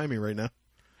no one's behind me right now.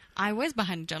 I was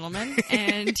behind a gentleman,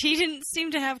 and he didn't seem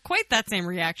to have quite that same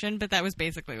reaction, but that was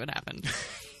basically what happened.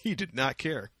 He did not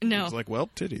care. No. He was like, well,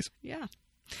 titties. Yeah.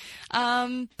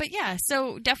 But yeah,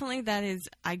 so definitely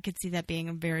I could see that being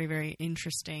a very, very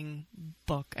interesting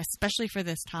book, especially for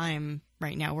this time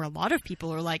right now where a lot of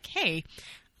people are like, hey,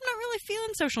 I'm not really feeling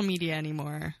social media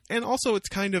anymore. And also it's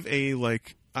kind of a,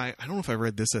 like, I don't know if I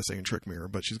read this essay in Trick Mirror,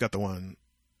 but she's got the one,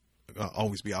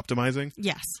 Always Be Optimizing.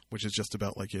 Yes. Which is just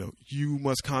about, like, you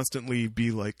must constantly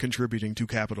be, like, contributing to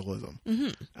capitalism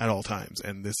at all times.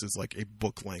 And this is, like, a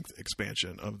book-length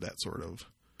expansion of that sort of...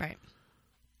 Right.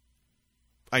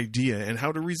 idea and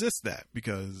how to resist that,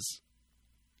 because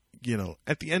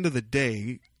at the end of the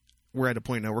day we're at a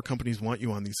point now where companies want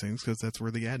you on these things because that's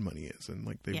where the ad money is, and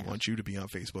like they want you to be on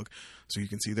Facebook so you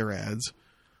can see their ads,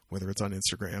 whether it's on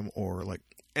Instagram or like,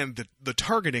 and the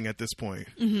targeting at this point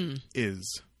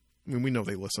is, I mean, we know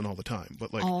they listen all the time,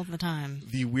 but like all the time,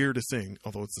 the weirdest thing,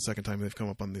 although it's the second time they've come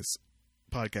up on this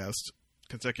podcast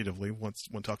consecutively, once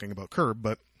when talking about Curb,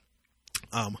 but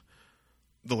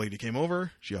the lady came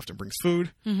over. She often brings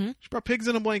food. She brought pigs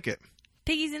in a blanket.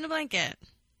 Piggies in a blanket.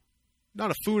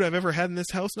 Not a food I've ever had in this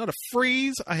house. Not a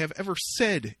phrase I have ever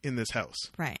said in this house.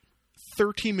 Right.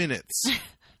 30 minutes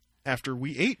after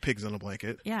we ate pigs in a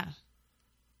blanket. Yeah.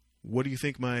 What do you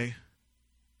think my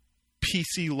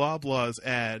PC Loblaws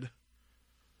ad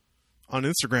on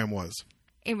Instagram was?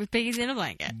 It was piggies in a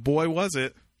blanket. Boy, was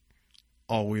it.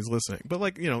 Always listening. But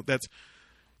like, that's...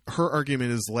 her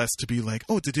argument is less to be like,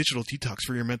 oh, it's a digital detox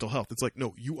for your mental health. It's like,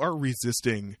 no, you are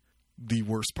resisting the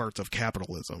worst parts of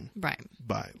capitalism. Right.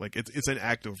 By like, it's an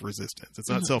act of resistance. It's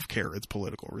not self-care. It's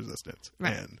political resistance.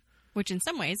 Right. And which in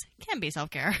some ways can be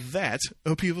self-care. That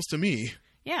appeals to me.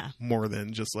 Yeah. More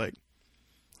than just like,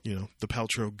 the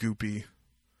Paltrow goopy.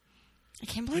 I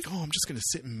can't believe... Like, oh, I'm just going to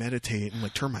sit and meditate and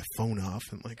like turn my phone off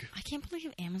and like... I can't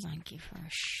believe Amazon gave her a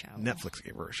show. Netflix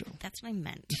gave her a show. That's what I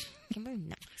meant. I can't believe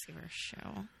Netflix gave her a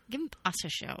show. Give us a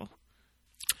show.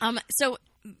 So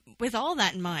with all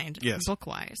that in mind, yes.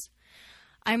 book-wise,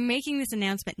 I'm making this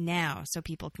announcement now so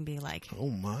people can be like, Oh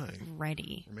my.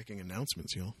 ready. We're making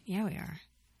announcements, y'all. Yeah, we are.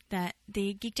 That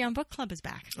the Geek Down Book Club is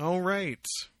back. All right.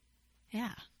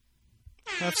 Yeah.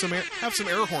 Have some air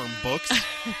horn books.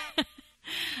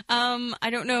 I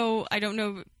don't know. I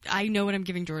know what I'm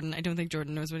giving Jordan. I don't think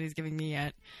Jordan knows what he's giving me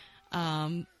yet.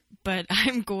 But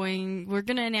we're going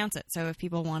to announce it. So if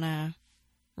people want to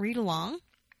read along,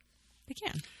 they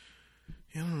can.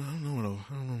 Yeah, I don't know.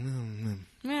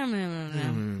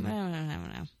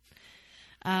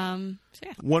 So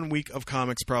yeah. 1 week of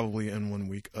comics probably and 1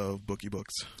 week of bookie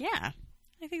books. Yeah.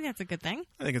 I think that's a good thing.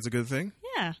 I think it's a good thing.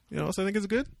 Yeah. You know what else I think is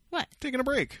good? What? Taking a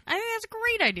break. I think that's a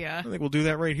great idea. I think we'll do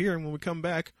that right here, and when we come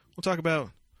back, we'll talk about,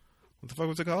 what the fuck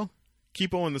was it called?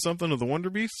 Kipo and the something of the Wonder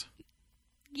Beasts?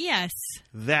 Yes.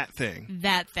 That thing.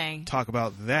 That thing. Talk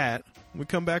about that when we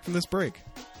come back from this break.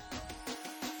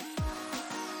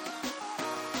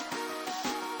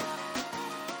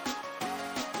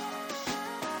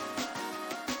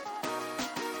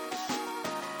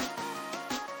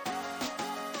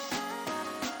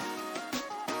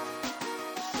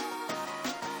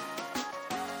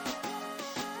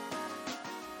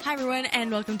 Hi, everyone,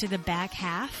 and welcome to the back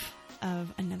half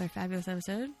of another fabulous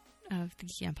episode of the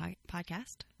Geek Down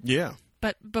Podcast. Yeah.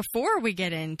 But before we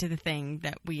get into the thing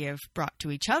that we have brought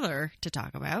to each other to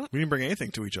talk about, We didn't bring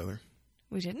anything to each other.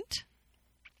 we didn't?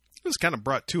 It was kind of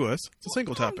brought to us. It's a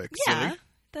single topic. Yeah, Silly.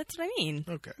 that's what I mean.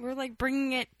 Okay. We're like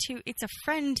bringing it to, it's a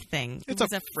friend thing. It's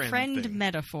it was a friend thing.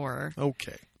 metaphor.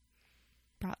 Okay.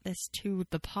 Brought this to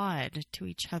the pod, to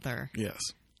each other, Yes.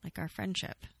 like our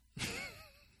friendship.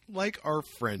 Like our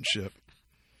friendship.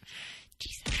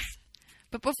 Jesus.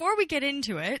 But before we get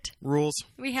into it, Rules.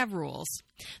 we have rules.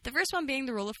 The first one being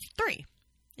the rule of 3.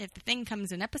 If the thing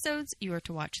comes in episodes, you are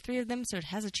to watch 3 of them so it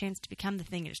has a chance to become the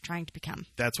thing it is trying to become.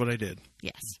 That's what I did.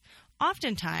 Yes.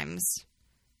 Oftentimes,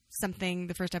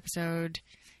 the first episode,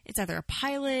 it's either a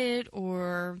pilot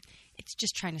or it's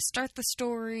just trying to start the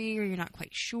story or you're not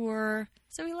quite sure.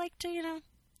 So we like to,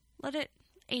 let it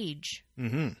age.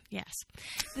 Mm-hmm. Yes.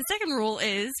 The second rule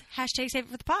is hashtag save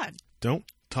it for the pod. Don't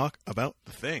talk about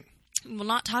the thing. We will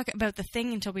not talk about the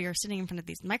thing until we are sitting in front of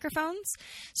these microphones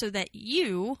so that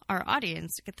you, our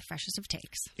audience, get the freshest of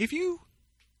takes. If you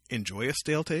enjoy a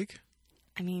stale take,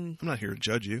 I mean, I'm not here to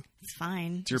judge you. it's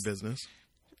fine. It's your business.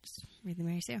 Just read the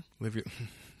Mary Sue. Live your...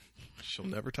 She'll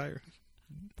never tire.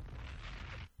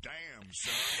 Damn,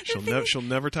 son. She'll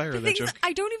never tire The of thing that is, joke.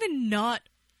 I don't even not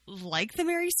like the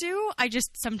Mary Sue. I just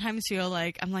sometimes feel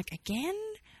like, I'm like, again?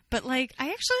 But like, I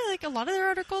actually like a lot of their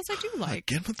articles I do like.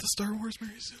 Again with the Star Wars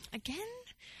Mary Sue. Again?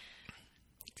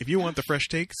 If you want the fresh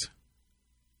takes,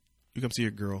 you come see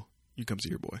your girl. You come see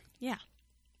your boy. Yeah.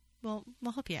 Well,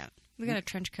 we'll help you out. We got a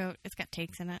trench coat. It's got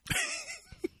takes in it.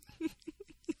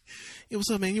 Hey, what's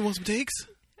up, man? You want some takes?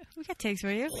 We got takes for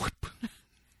you.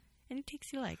 Any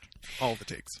takes you like. All the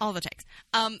takes. All the takes.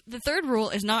 The third rule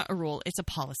is not a rule, it's a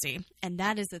policy. And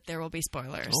that is that there will be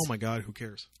spoilers. Oh my God, who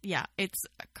cares? Yeah, it's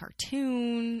a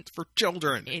cartoon. It's for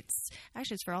children. It's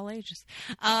for all ages.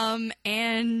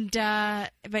 But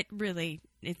really,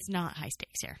 it's not high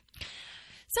stakes here.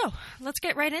 So let's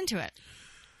get right into it.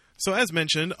 So as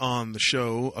mentioned on the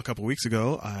show a couple weeks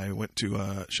ago, I went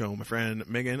to show my friend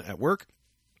Megan at work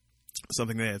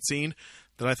something they had seen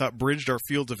that I thought bridged our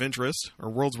fields of interest. Our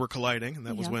worlds were colliding, and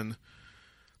that was when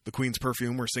the Queen's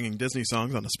Perfume were singing Disney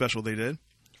songs on a special they did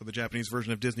for the Japanese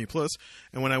version of Disney Plus.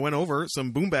 And when I went over,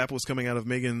 some boom bap was coming out of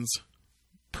Megan's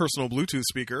personal Bluetooth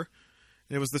speaker,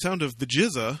 and it was the sound of the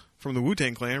Jizza from the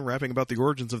Wu-Tang Clan rapping about the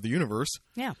origins of the universe.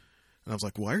 Yeah. And I was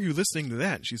like, why are you listening to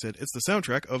that? And she said, it's the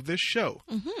soundtrack of this show.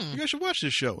 Mm-hmm. You guys should watch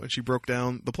this show. And she broke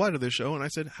down the plot of this show. And I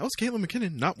said, how's Caitlin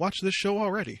McKinnon not watched this show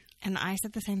already? And I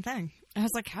said the same thing. I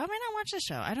was like, how have I not watched this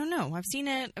show? I don't know. I've seen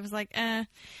it. I was like, I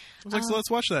was like, so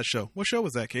let's watch that show. What show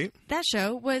was that, Kate? That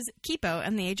show was Kipo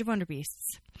and the Age of Wonder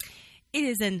Beasts. It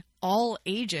is an all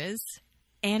ages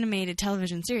animated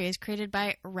television series created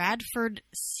by Radford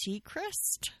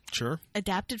Seacrest, Sure.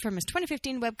 adapted from his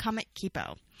 2015 webcomic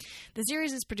Kipo. The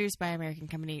series is produced by American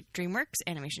company DreamWorks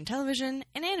Animation Television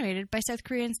and animated by South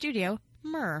Korean studio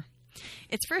Mir.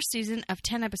 Its first season of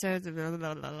 10 episodes. Blah,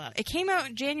 blah, blah, blah. It came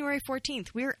out January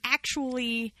 14th. We're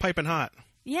actually, Piping hot.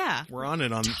 yeah, We're on it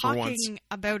for once. talking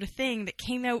about a thing that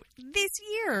came out this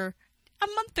year, a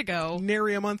month ago.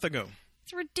 Nary a month ago.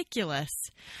 It's ridiculous.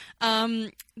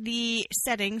 The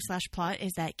setting / plot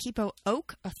is that Kipo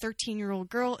Oak, a 13-year-old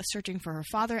girl, is searching for her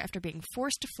father after being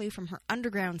forced to flee from her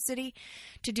underground city.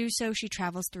 To do so, she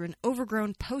travels through an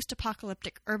overgrown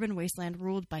post-apocalyptic urban wasteland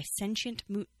ruled by sentient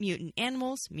mutant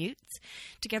animals, mutes,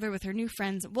 together with her new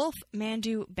friends Wolf,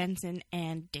 Mandu, Benson,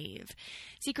 and Dave.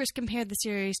 Seekers compared the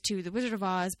series to The Wizard of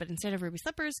Oz, but instead of ruby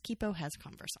slippers, Kipo has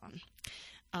Converse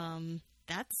on.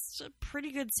 That's a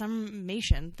pretty good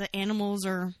summation. The animals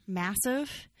are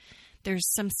massive. There's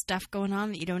some stuff going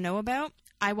on that you don't know about.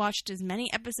 I watched as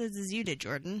many episodes as you did,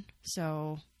 Jordan.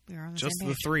 So we were on the Just same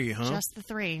the page. 3, huh? Just the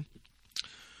 3.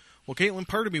 Well, Caitlin,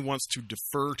 part of me wants to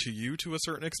defer to you to a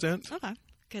certain extent. Okay.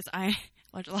 Because I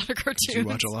watch a lot of cartoons. You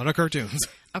watch a lot of cartoons.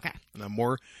 Okay. And I'm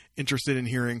more interested in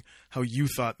hearing how you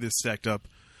thought this stacked up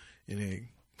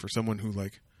for someone who,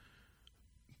 like,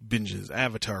 binges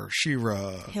Avatar,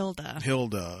 She-Ra,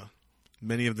 Hilda,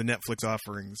 many of the Netflix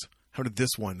offerings. How did this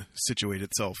one situate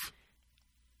itself?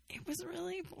 It was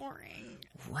really boring.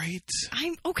 Right?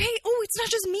 I'm okay. Oh, it's not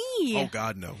just me. Oh,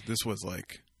 God, no. This was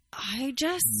like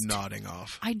nodding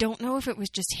off. I don't know if it was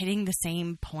just hitting the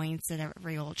same points at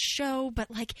every old show, but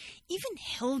like even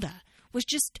Hilda was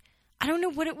just, I don't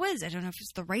know what it was. I don't know if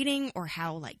it's the writing or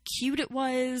how like cute it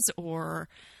was or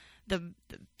the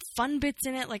fun bits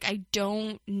in it. Like, I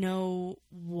don't know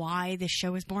why this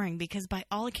show is boring because by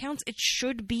all accounts, it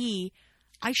should be.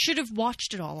 I should have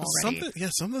watched it all already.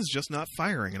 Something's just not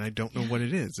firing, and I don't know what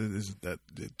it is. Is that,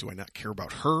 do I not care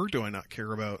about her? Do I not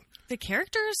care about the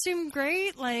characters? Seem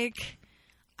great. Like,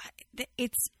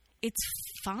 it's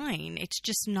fine. It's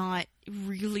just not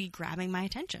really grabbing my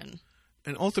attention.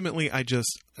 And ultimately, I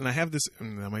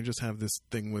might just have this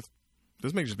thing with.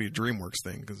 This may just be a DreamWorks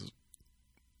thing because.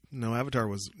 No, Avatar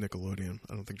was Nickelodeon.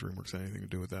 I don't think DreamWorks had anything to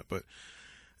do with that. But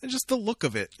just the look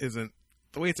of it isn't...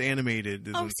 The way it's animated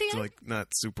isn't, not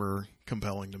super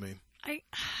compelling to me. I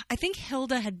think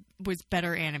Hilda was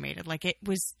better animated. Like, it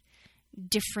was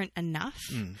different enough.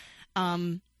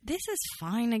 This is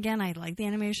fine. Again, I like the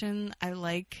animation. I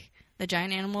like the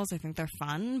giant animals. I think they're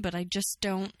fun. But I just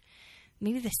don't...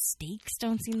 Maybe the stakes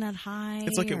don't seem that high.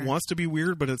 It's like it wants to be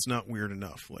weird, but it's not weird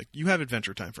enough. Like, you have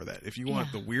Adventure Time for that. If you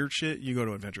want the weird shit, you go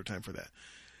to Adventure Time for that.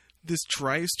 This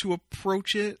tries to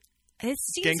approach it.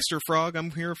 Gangster Frog, I'm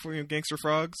here for you. Gangster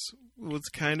Frogs was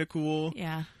kind of cool.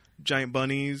 Yeah. Giant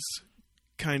bunnies,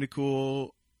 kind of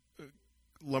cool.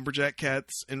 Lumberjack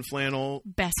cats in flannel.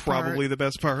 Probably the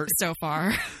best part. So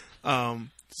far.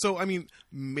 So, I mean,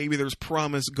 maybe there's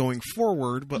promise going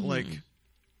forward, but like...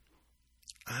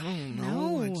 I don't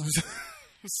know. No.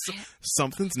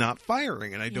 Something's not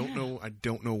firing, and I don't know. I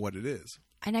don't know what it is.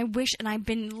 And I wish, and I've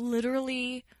been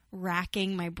literally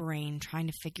racking my brain trying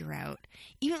to figure out.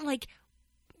 Even like,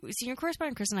 senior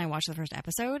correspondent Chris and I watched the first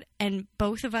episode, and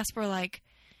both of us were like,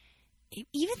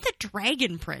 even the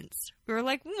Dragon Prince. We were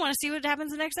like, we want to see what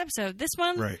happens in the next episode. This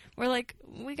one, right. We're like,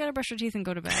 we gotta brush our teeth and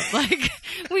go to bed. Like,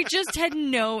 we just had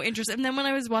no interest. And then when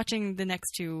I was watching the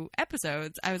next 2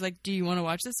 episodes, I was like, do you want to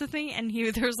watch this with me? And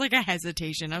there was like a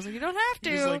hesitation. I was like, you don't have to.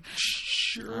 He was like,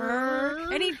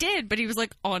 sure. And he did, but he was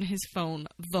like on his phone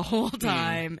the whole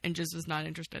time and just was not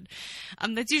interested.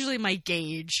 That's usually my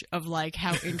gauge of like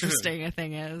how interesting a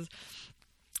thing is.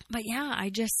 But yeah,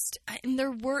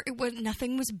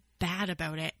 nothing was bad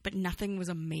about it, but nothing was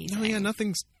amazing. Oh yeah,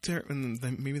 nothing's terrible.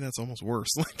 And maybe that's almost worse.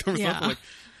 Like there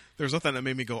was nothing that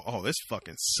made me go, oh, this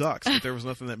fucking sucks. But there was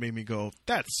nothing that made me go,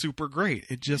 that's super great.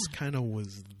 It just kind of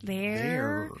was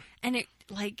there. And it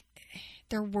like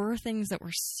there were things that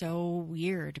were so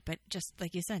weird, but just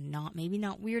like you said, maybe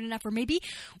not weird enough, or maybe,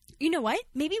 you know what?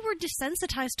 Maybe we're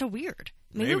desensitized to weird.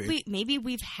 Maybe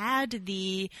we've had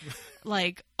the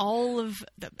like all of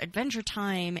the Adventure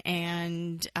Time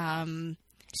and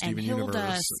Hilda,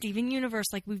 Universe. Steven Universe.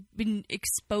 Like we've been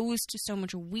exposed to so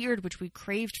much weird, which we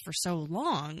craved for so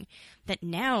long, that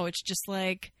now it's just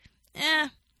like,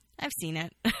 I've seen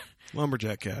it.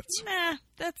 Lumberjack cats.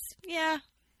 That's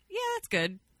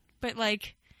good. But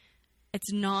like,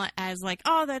 it's not as like,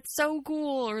 oh, that's so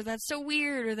cool, or that's so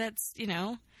weird, or that's,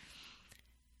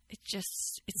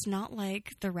 it's not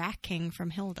like the Rat King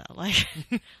from Hilda. Like,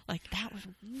 like that was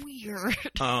weird.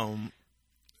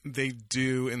 They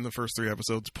do in the first 3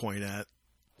 episodes point at,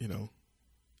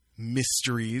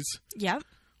 mysteries. Yep.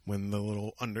 When the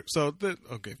little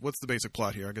what's the basic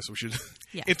plot here? I guess we should.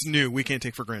 Yeah. It's new. We can't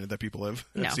take for granted that people have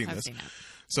seen this. Seen that.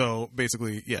 So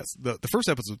basically, yes, the first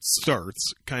episode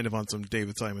starts kind of on some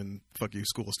David Simon "fuck you"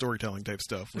 school of storytelling type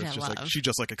stuff, where it's just like she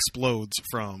just like explodes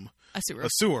from a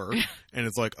sewer, and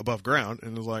it's like above ground,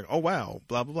 and it's like, oh wow,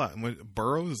 blah blah blah. And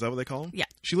burrows, is that what they call them? Yeah,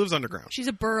 she lives underground. She's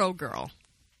a burrow girl,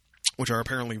 which are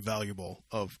apparently valuable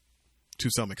to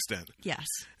some extent. Yes.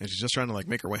 And she's just trying to like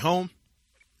make her way home,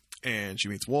 and she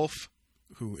meets Wolf,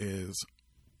 who is,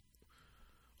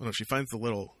 oh no, she finds the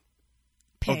little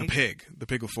Pig. the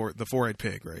pig with the four-eyed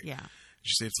pig, right? Yeah.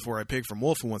 She saves the four-eyed pig from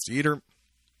Wolf, who wants to eat her,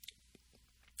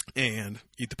 and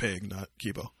eat the pig, not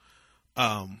Kibo.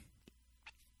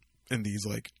 And these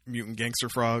like mutant gangster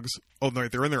frogs. Oh no,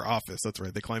 they're in their office. That's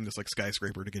right. They climb this like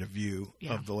skyscraper to get a view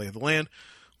of the lay of the land,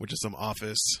 which is some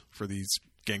office for these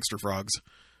gangster frogs.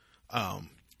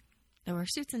 There were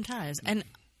suits and ties and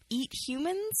eat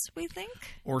humans. We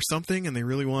think, or something, and they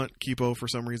really want Kipo for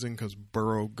some reason because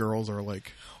Burrow girls are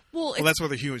like. Well, that's where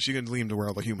the humans. She can lead them to where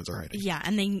all the humans are hiding. Yeah,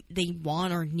 and they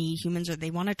want or need humans, or they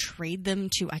want to trade them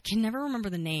to. I can never remember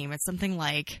the name. It's something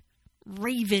like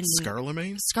Raven.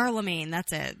 Scarlemagne? Scarlemagne,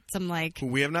 that's it. Some like... Who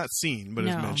we have not seen, but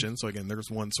is mentioned. So again,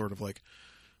 there's one sort of like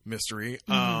mystery.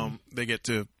 They get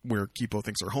to where Kipo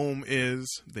thinks her home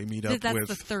is. They meet up with... That's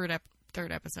the third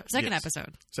episode. Second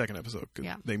episode. Second episode.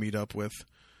 Yeah. They meet up with...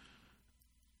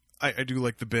 I do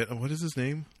like the bit of... What is his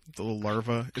name? The little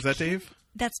larva. Is that Dave?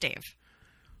 That's Dave.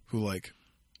 Who like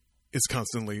is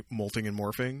constantly molting and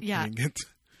morphing. Yeah.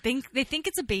 They think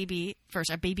it's a baby first,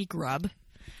 a baby grub.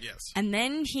 Yes. And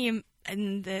then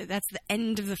that's the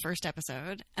end of the first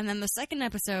episode. And then the second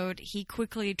episode, he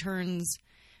quickly turns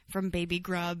from baby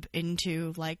grub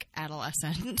into like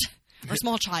adolescent or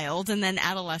small child, and then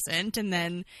adolescent, and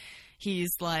then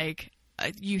he's like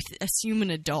a human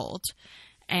adult.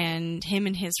 And him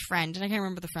and his friend, and I can't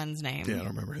remember the friend's name. Yeah, I don't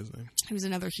remember his name. Who's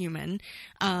another human.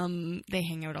 They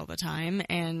hang out all the time,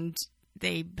 and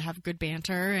they have good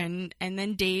banter. And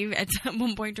then Dave, at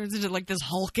one point, turns into like this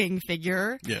hulking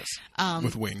figure. Yes,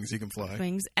 with wings, he can fly.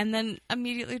 Wings, and then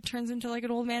immediately turns into like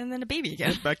an old man and then a baby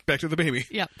again. Back to the baby.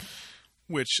 Yeah.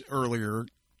 Which earlier,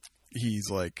 he's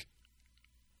like,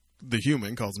 the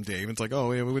human calls him Dave. And it's like,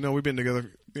 oh yeah, we know we've been together.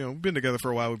 We've been together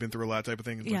for a while. We've been through a lot type of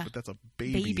thing. It's like, but that's a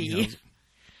baby.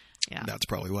 Yeah. That's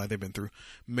probably why they've been through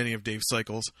many of Dave's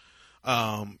cycles.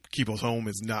 Kipo's home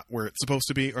is not where it's supposed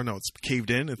to be, or no, it's caved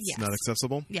in. It's not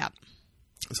accessible. Yeah.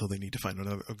 So they need to find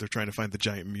another. They're trying to find the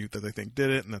giant mute that they think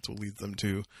did it, and that's what leads them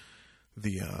to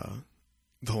the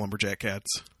lumberjack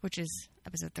cats, which is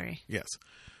episode 3. Yes.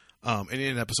 And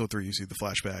in episode 3, you see the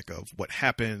flashback of what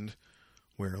happened,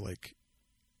 where like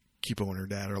Kipo and her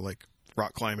dad are like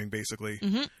rock climbing, basically,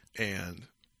 and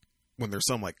when there's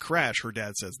some like crash, her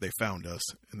dad says they found us,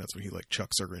 and that's when he like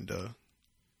chucks her into like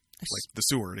the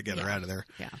sewer to get her out of there.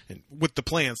 Yeah. And with the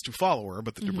plans to follow her,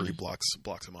 but the debris blocks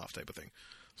him off, type of thing.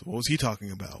 So what was he talking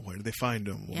about? Where did they find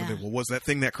him? What was that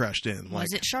thing that crashed in?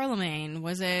 Was it Charlemagne?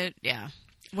 Was it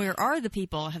where are the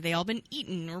people? Have they all been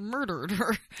eaten or murdered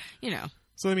or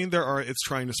So I mean, it's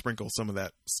trying to sprinkle some of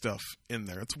that stuff in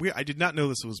there. It's weird. I did not know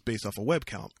this was based off a web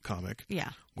comic.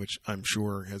 Yeah. Which I'm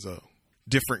sure has a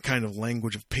different kind of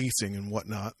language of pacing and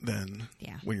whatnot than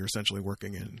when you're essentially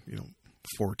working in,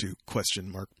 4-2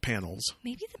 question mark panels.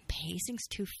 Maybe the pacing's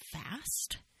too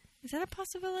fast? Is that a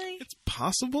possibility? It's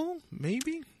possible,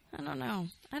 maybe. I don't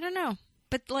know.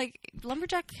 But like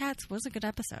Lumberjack Cats was a good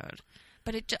episode.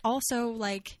 But it also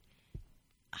like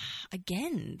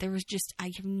again, there was just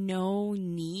I have no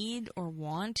need or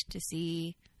want to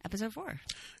see episode 4.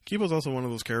 Kibo's also one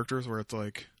of those characters where it's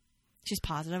like she's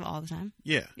positive all the time.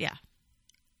 Yeah. Yeah.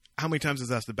 How many times has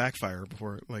that to backfire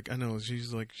before? Like, I know she's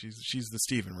the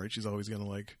Steven, right? She's always going to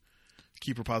like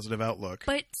keep her positive outlook.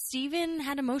 But Steven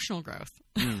had emotional growth.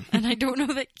 And I don't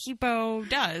know that Kipo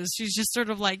does. She's just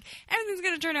sort of like, everything's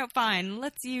going to turn out fine.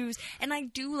 Let's use, and I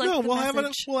do like we'll have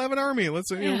an army. Let's,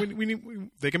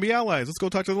 they can be allies. Let's go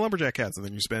talk to the Lumberjack Cats. And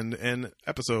then you spend an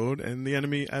episode and the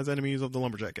enemy as enemies of the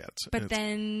Lumberjack Cats. But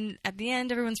then at the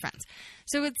end, everyone's friends.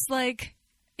 So it's like,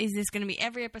 is this going to be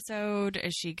every episode?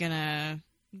 Is she going to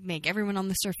make everyone on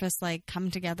the surface like come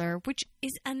together, which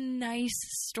is a nice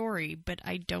story, but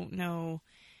I don't know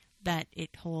that it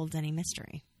holds any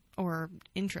mystery or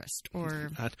interest or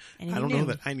I don't know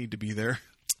that I need to be there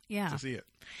to see it.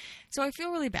 So I feel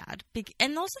really bad.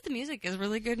 And also the music is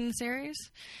really good in the series.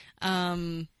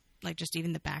 Like just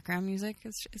even the background music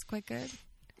is quite good.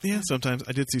 Yeah, sometimes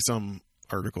I did see some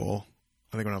article,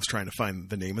 I think when I was trying to find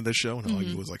the name of this show, and all I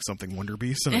knew was like something Wonder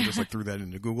Beast, and I just like threw that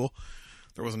into Google.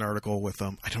 There was an article with,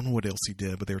 I don't know what else he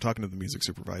did, but they were talking to the music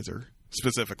supervisor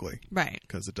specifically. Right.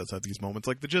 Because it does have these moments,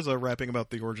 like the Jizza rapping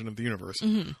about the origin of the universe.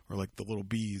 Or like the little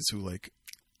bees who like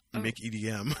make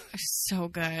EDM. So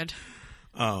good.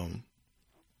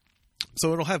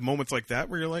 So it'll have moments like that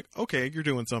where you're like, okay, you're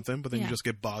doing something, but then you just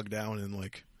get bogged down in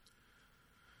like...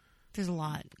 There's a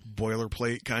lot.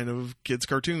 Boilerplate kind of kids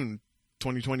cartoon,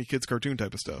 2020 kids cartoon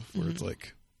type of stuff, where it's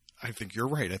like, I think you're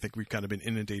right. I think we've kind of been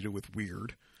inundated with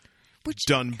weird. Which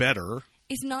done better.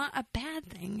 is not a bad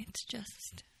thing. It's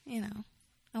just,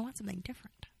 I want something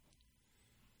different.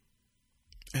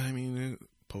 And I mean,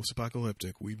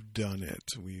 post-apocalyptic, we've done it.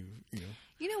 We've,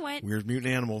 You know what? weird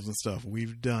mutant animals and stuff.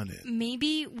 We've done it.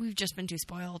 Maybe we've just been too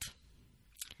spoiled.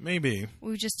 Maybe.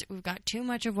 We've got too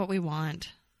much of what we want.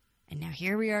 And now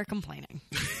here we are complaining.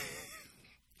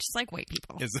 Just like white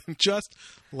people. It's just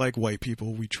like white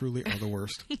people. We truly are the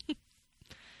worst.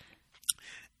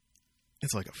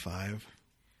 It's like a 5.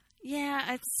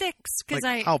 Yeah, it's 6 because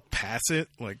I'll pass it.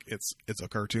 Like it's a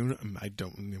cartoon. I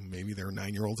don't know. Maybe there are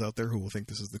 9-year-olds out there who will think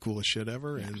this is the coolest shit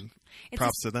ever, and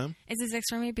props to them. It's a 6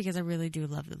 for me because I really do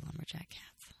love the lumberjack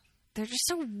cats. They're just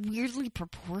so weirdly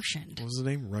proportioned. What was the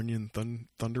name? Runyon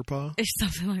Thunderpaw? It's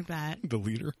something like that. The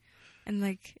leader. And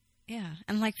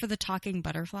and for the talking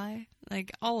butterfly,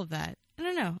 like all of that. I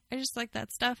don't know. I just like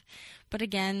that stuff. But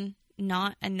again,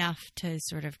 not enough to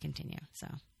sort of continue. So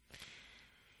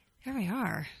here we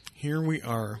are. Here we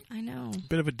are. I know.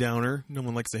 Bit of a downer. No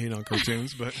one likes to hate on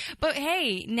cartoons, but But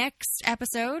hey, next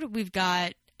episode we've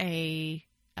got some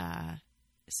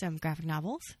graphic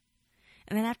novels.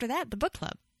 And then after that, the book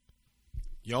club.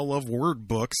 y'all love word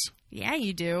books. Yeah,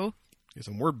 you do. Get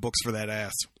some word books for that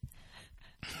ass.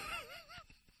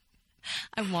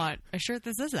 I want a shirt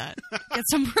that says that. Get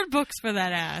some word books for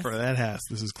that ass. For that ass.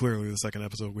 This is clearly the second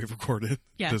episode we've recorded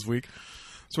Yes. this week.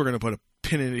 So we're going to put a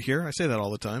pin in it here. I say that all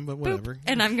the time, but whatever. Boop.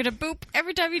 And I'm going to boop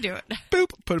every time you do it. Boop.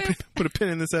 Put a pin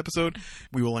in this episode.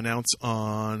 We will announce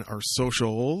on our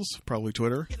socials, probably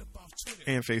Twitter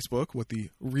and Facebook, what the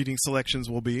reading selections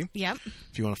will be. Yep.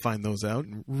 If you want to find those out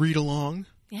and read along.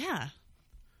 Yeah.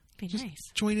 Be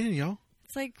nice. Join in, y'all.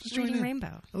 It's like join reading in.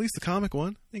 Rainbow. At least the comic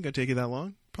one. Ain't going to take you that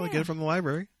long. Probably get it from the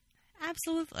library.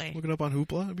 Absolutely. Look it up on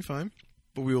Hoopla. It'll be fine.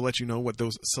 But we will let you know what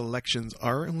those selections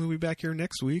are, and we'll be back here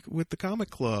next week with the Comic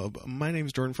Club. My name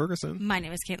is Jordan Ferguson. My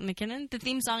name is Caitlin McKinnon. The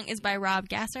theme song is by Rob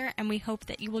Gasser, and we hope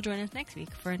that you will join us next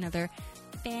week for another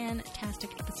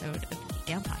fantastic episode of the Geek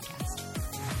Down Podcast.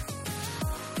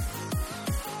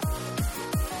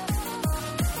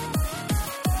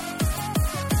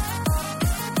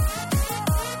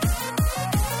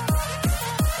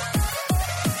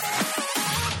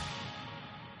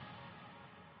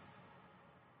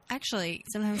 Actually,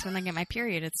 sometimes when I get my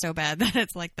period, it's so bad that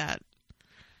it's like that.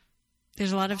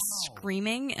 There's a lot of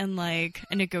screaming and like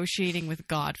a negotiating with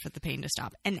God for the pain to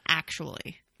stop. And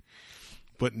actually,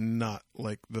 But not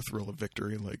like the thrill of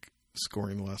victory, like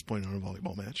scoring the last point on a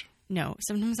volleyball match. no,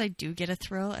 sometimes I do get a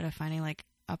thrill out of finding like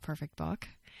a perfect book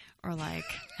or like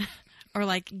or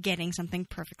like getting something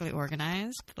perfectly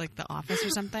organized, like The Office or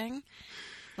something.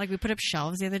 Like we put up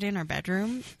shelves the other day in our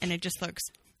bedroom and it just looks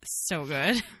so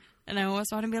good. And I always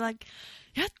want to be like,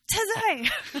 Yattazai!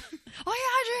 Oh,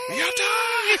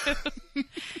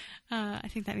 yeah, I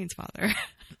think that means father.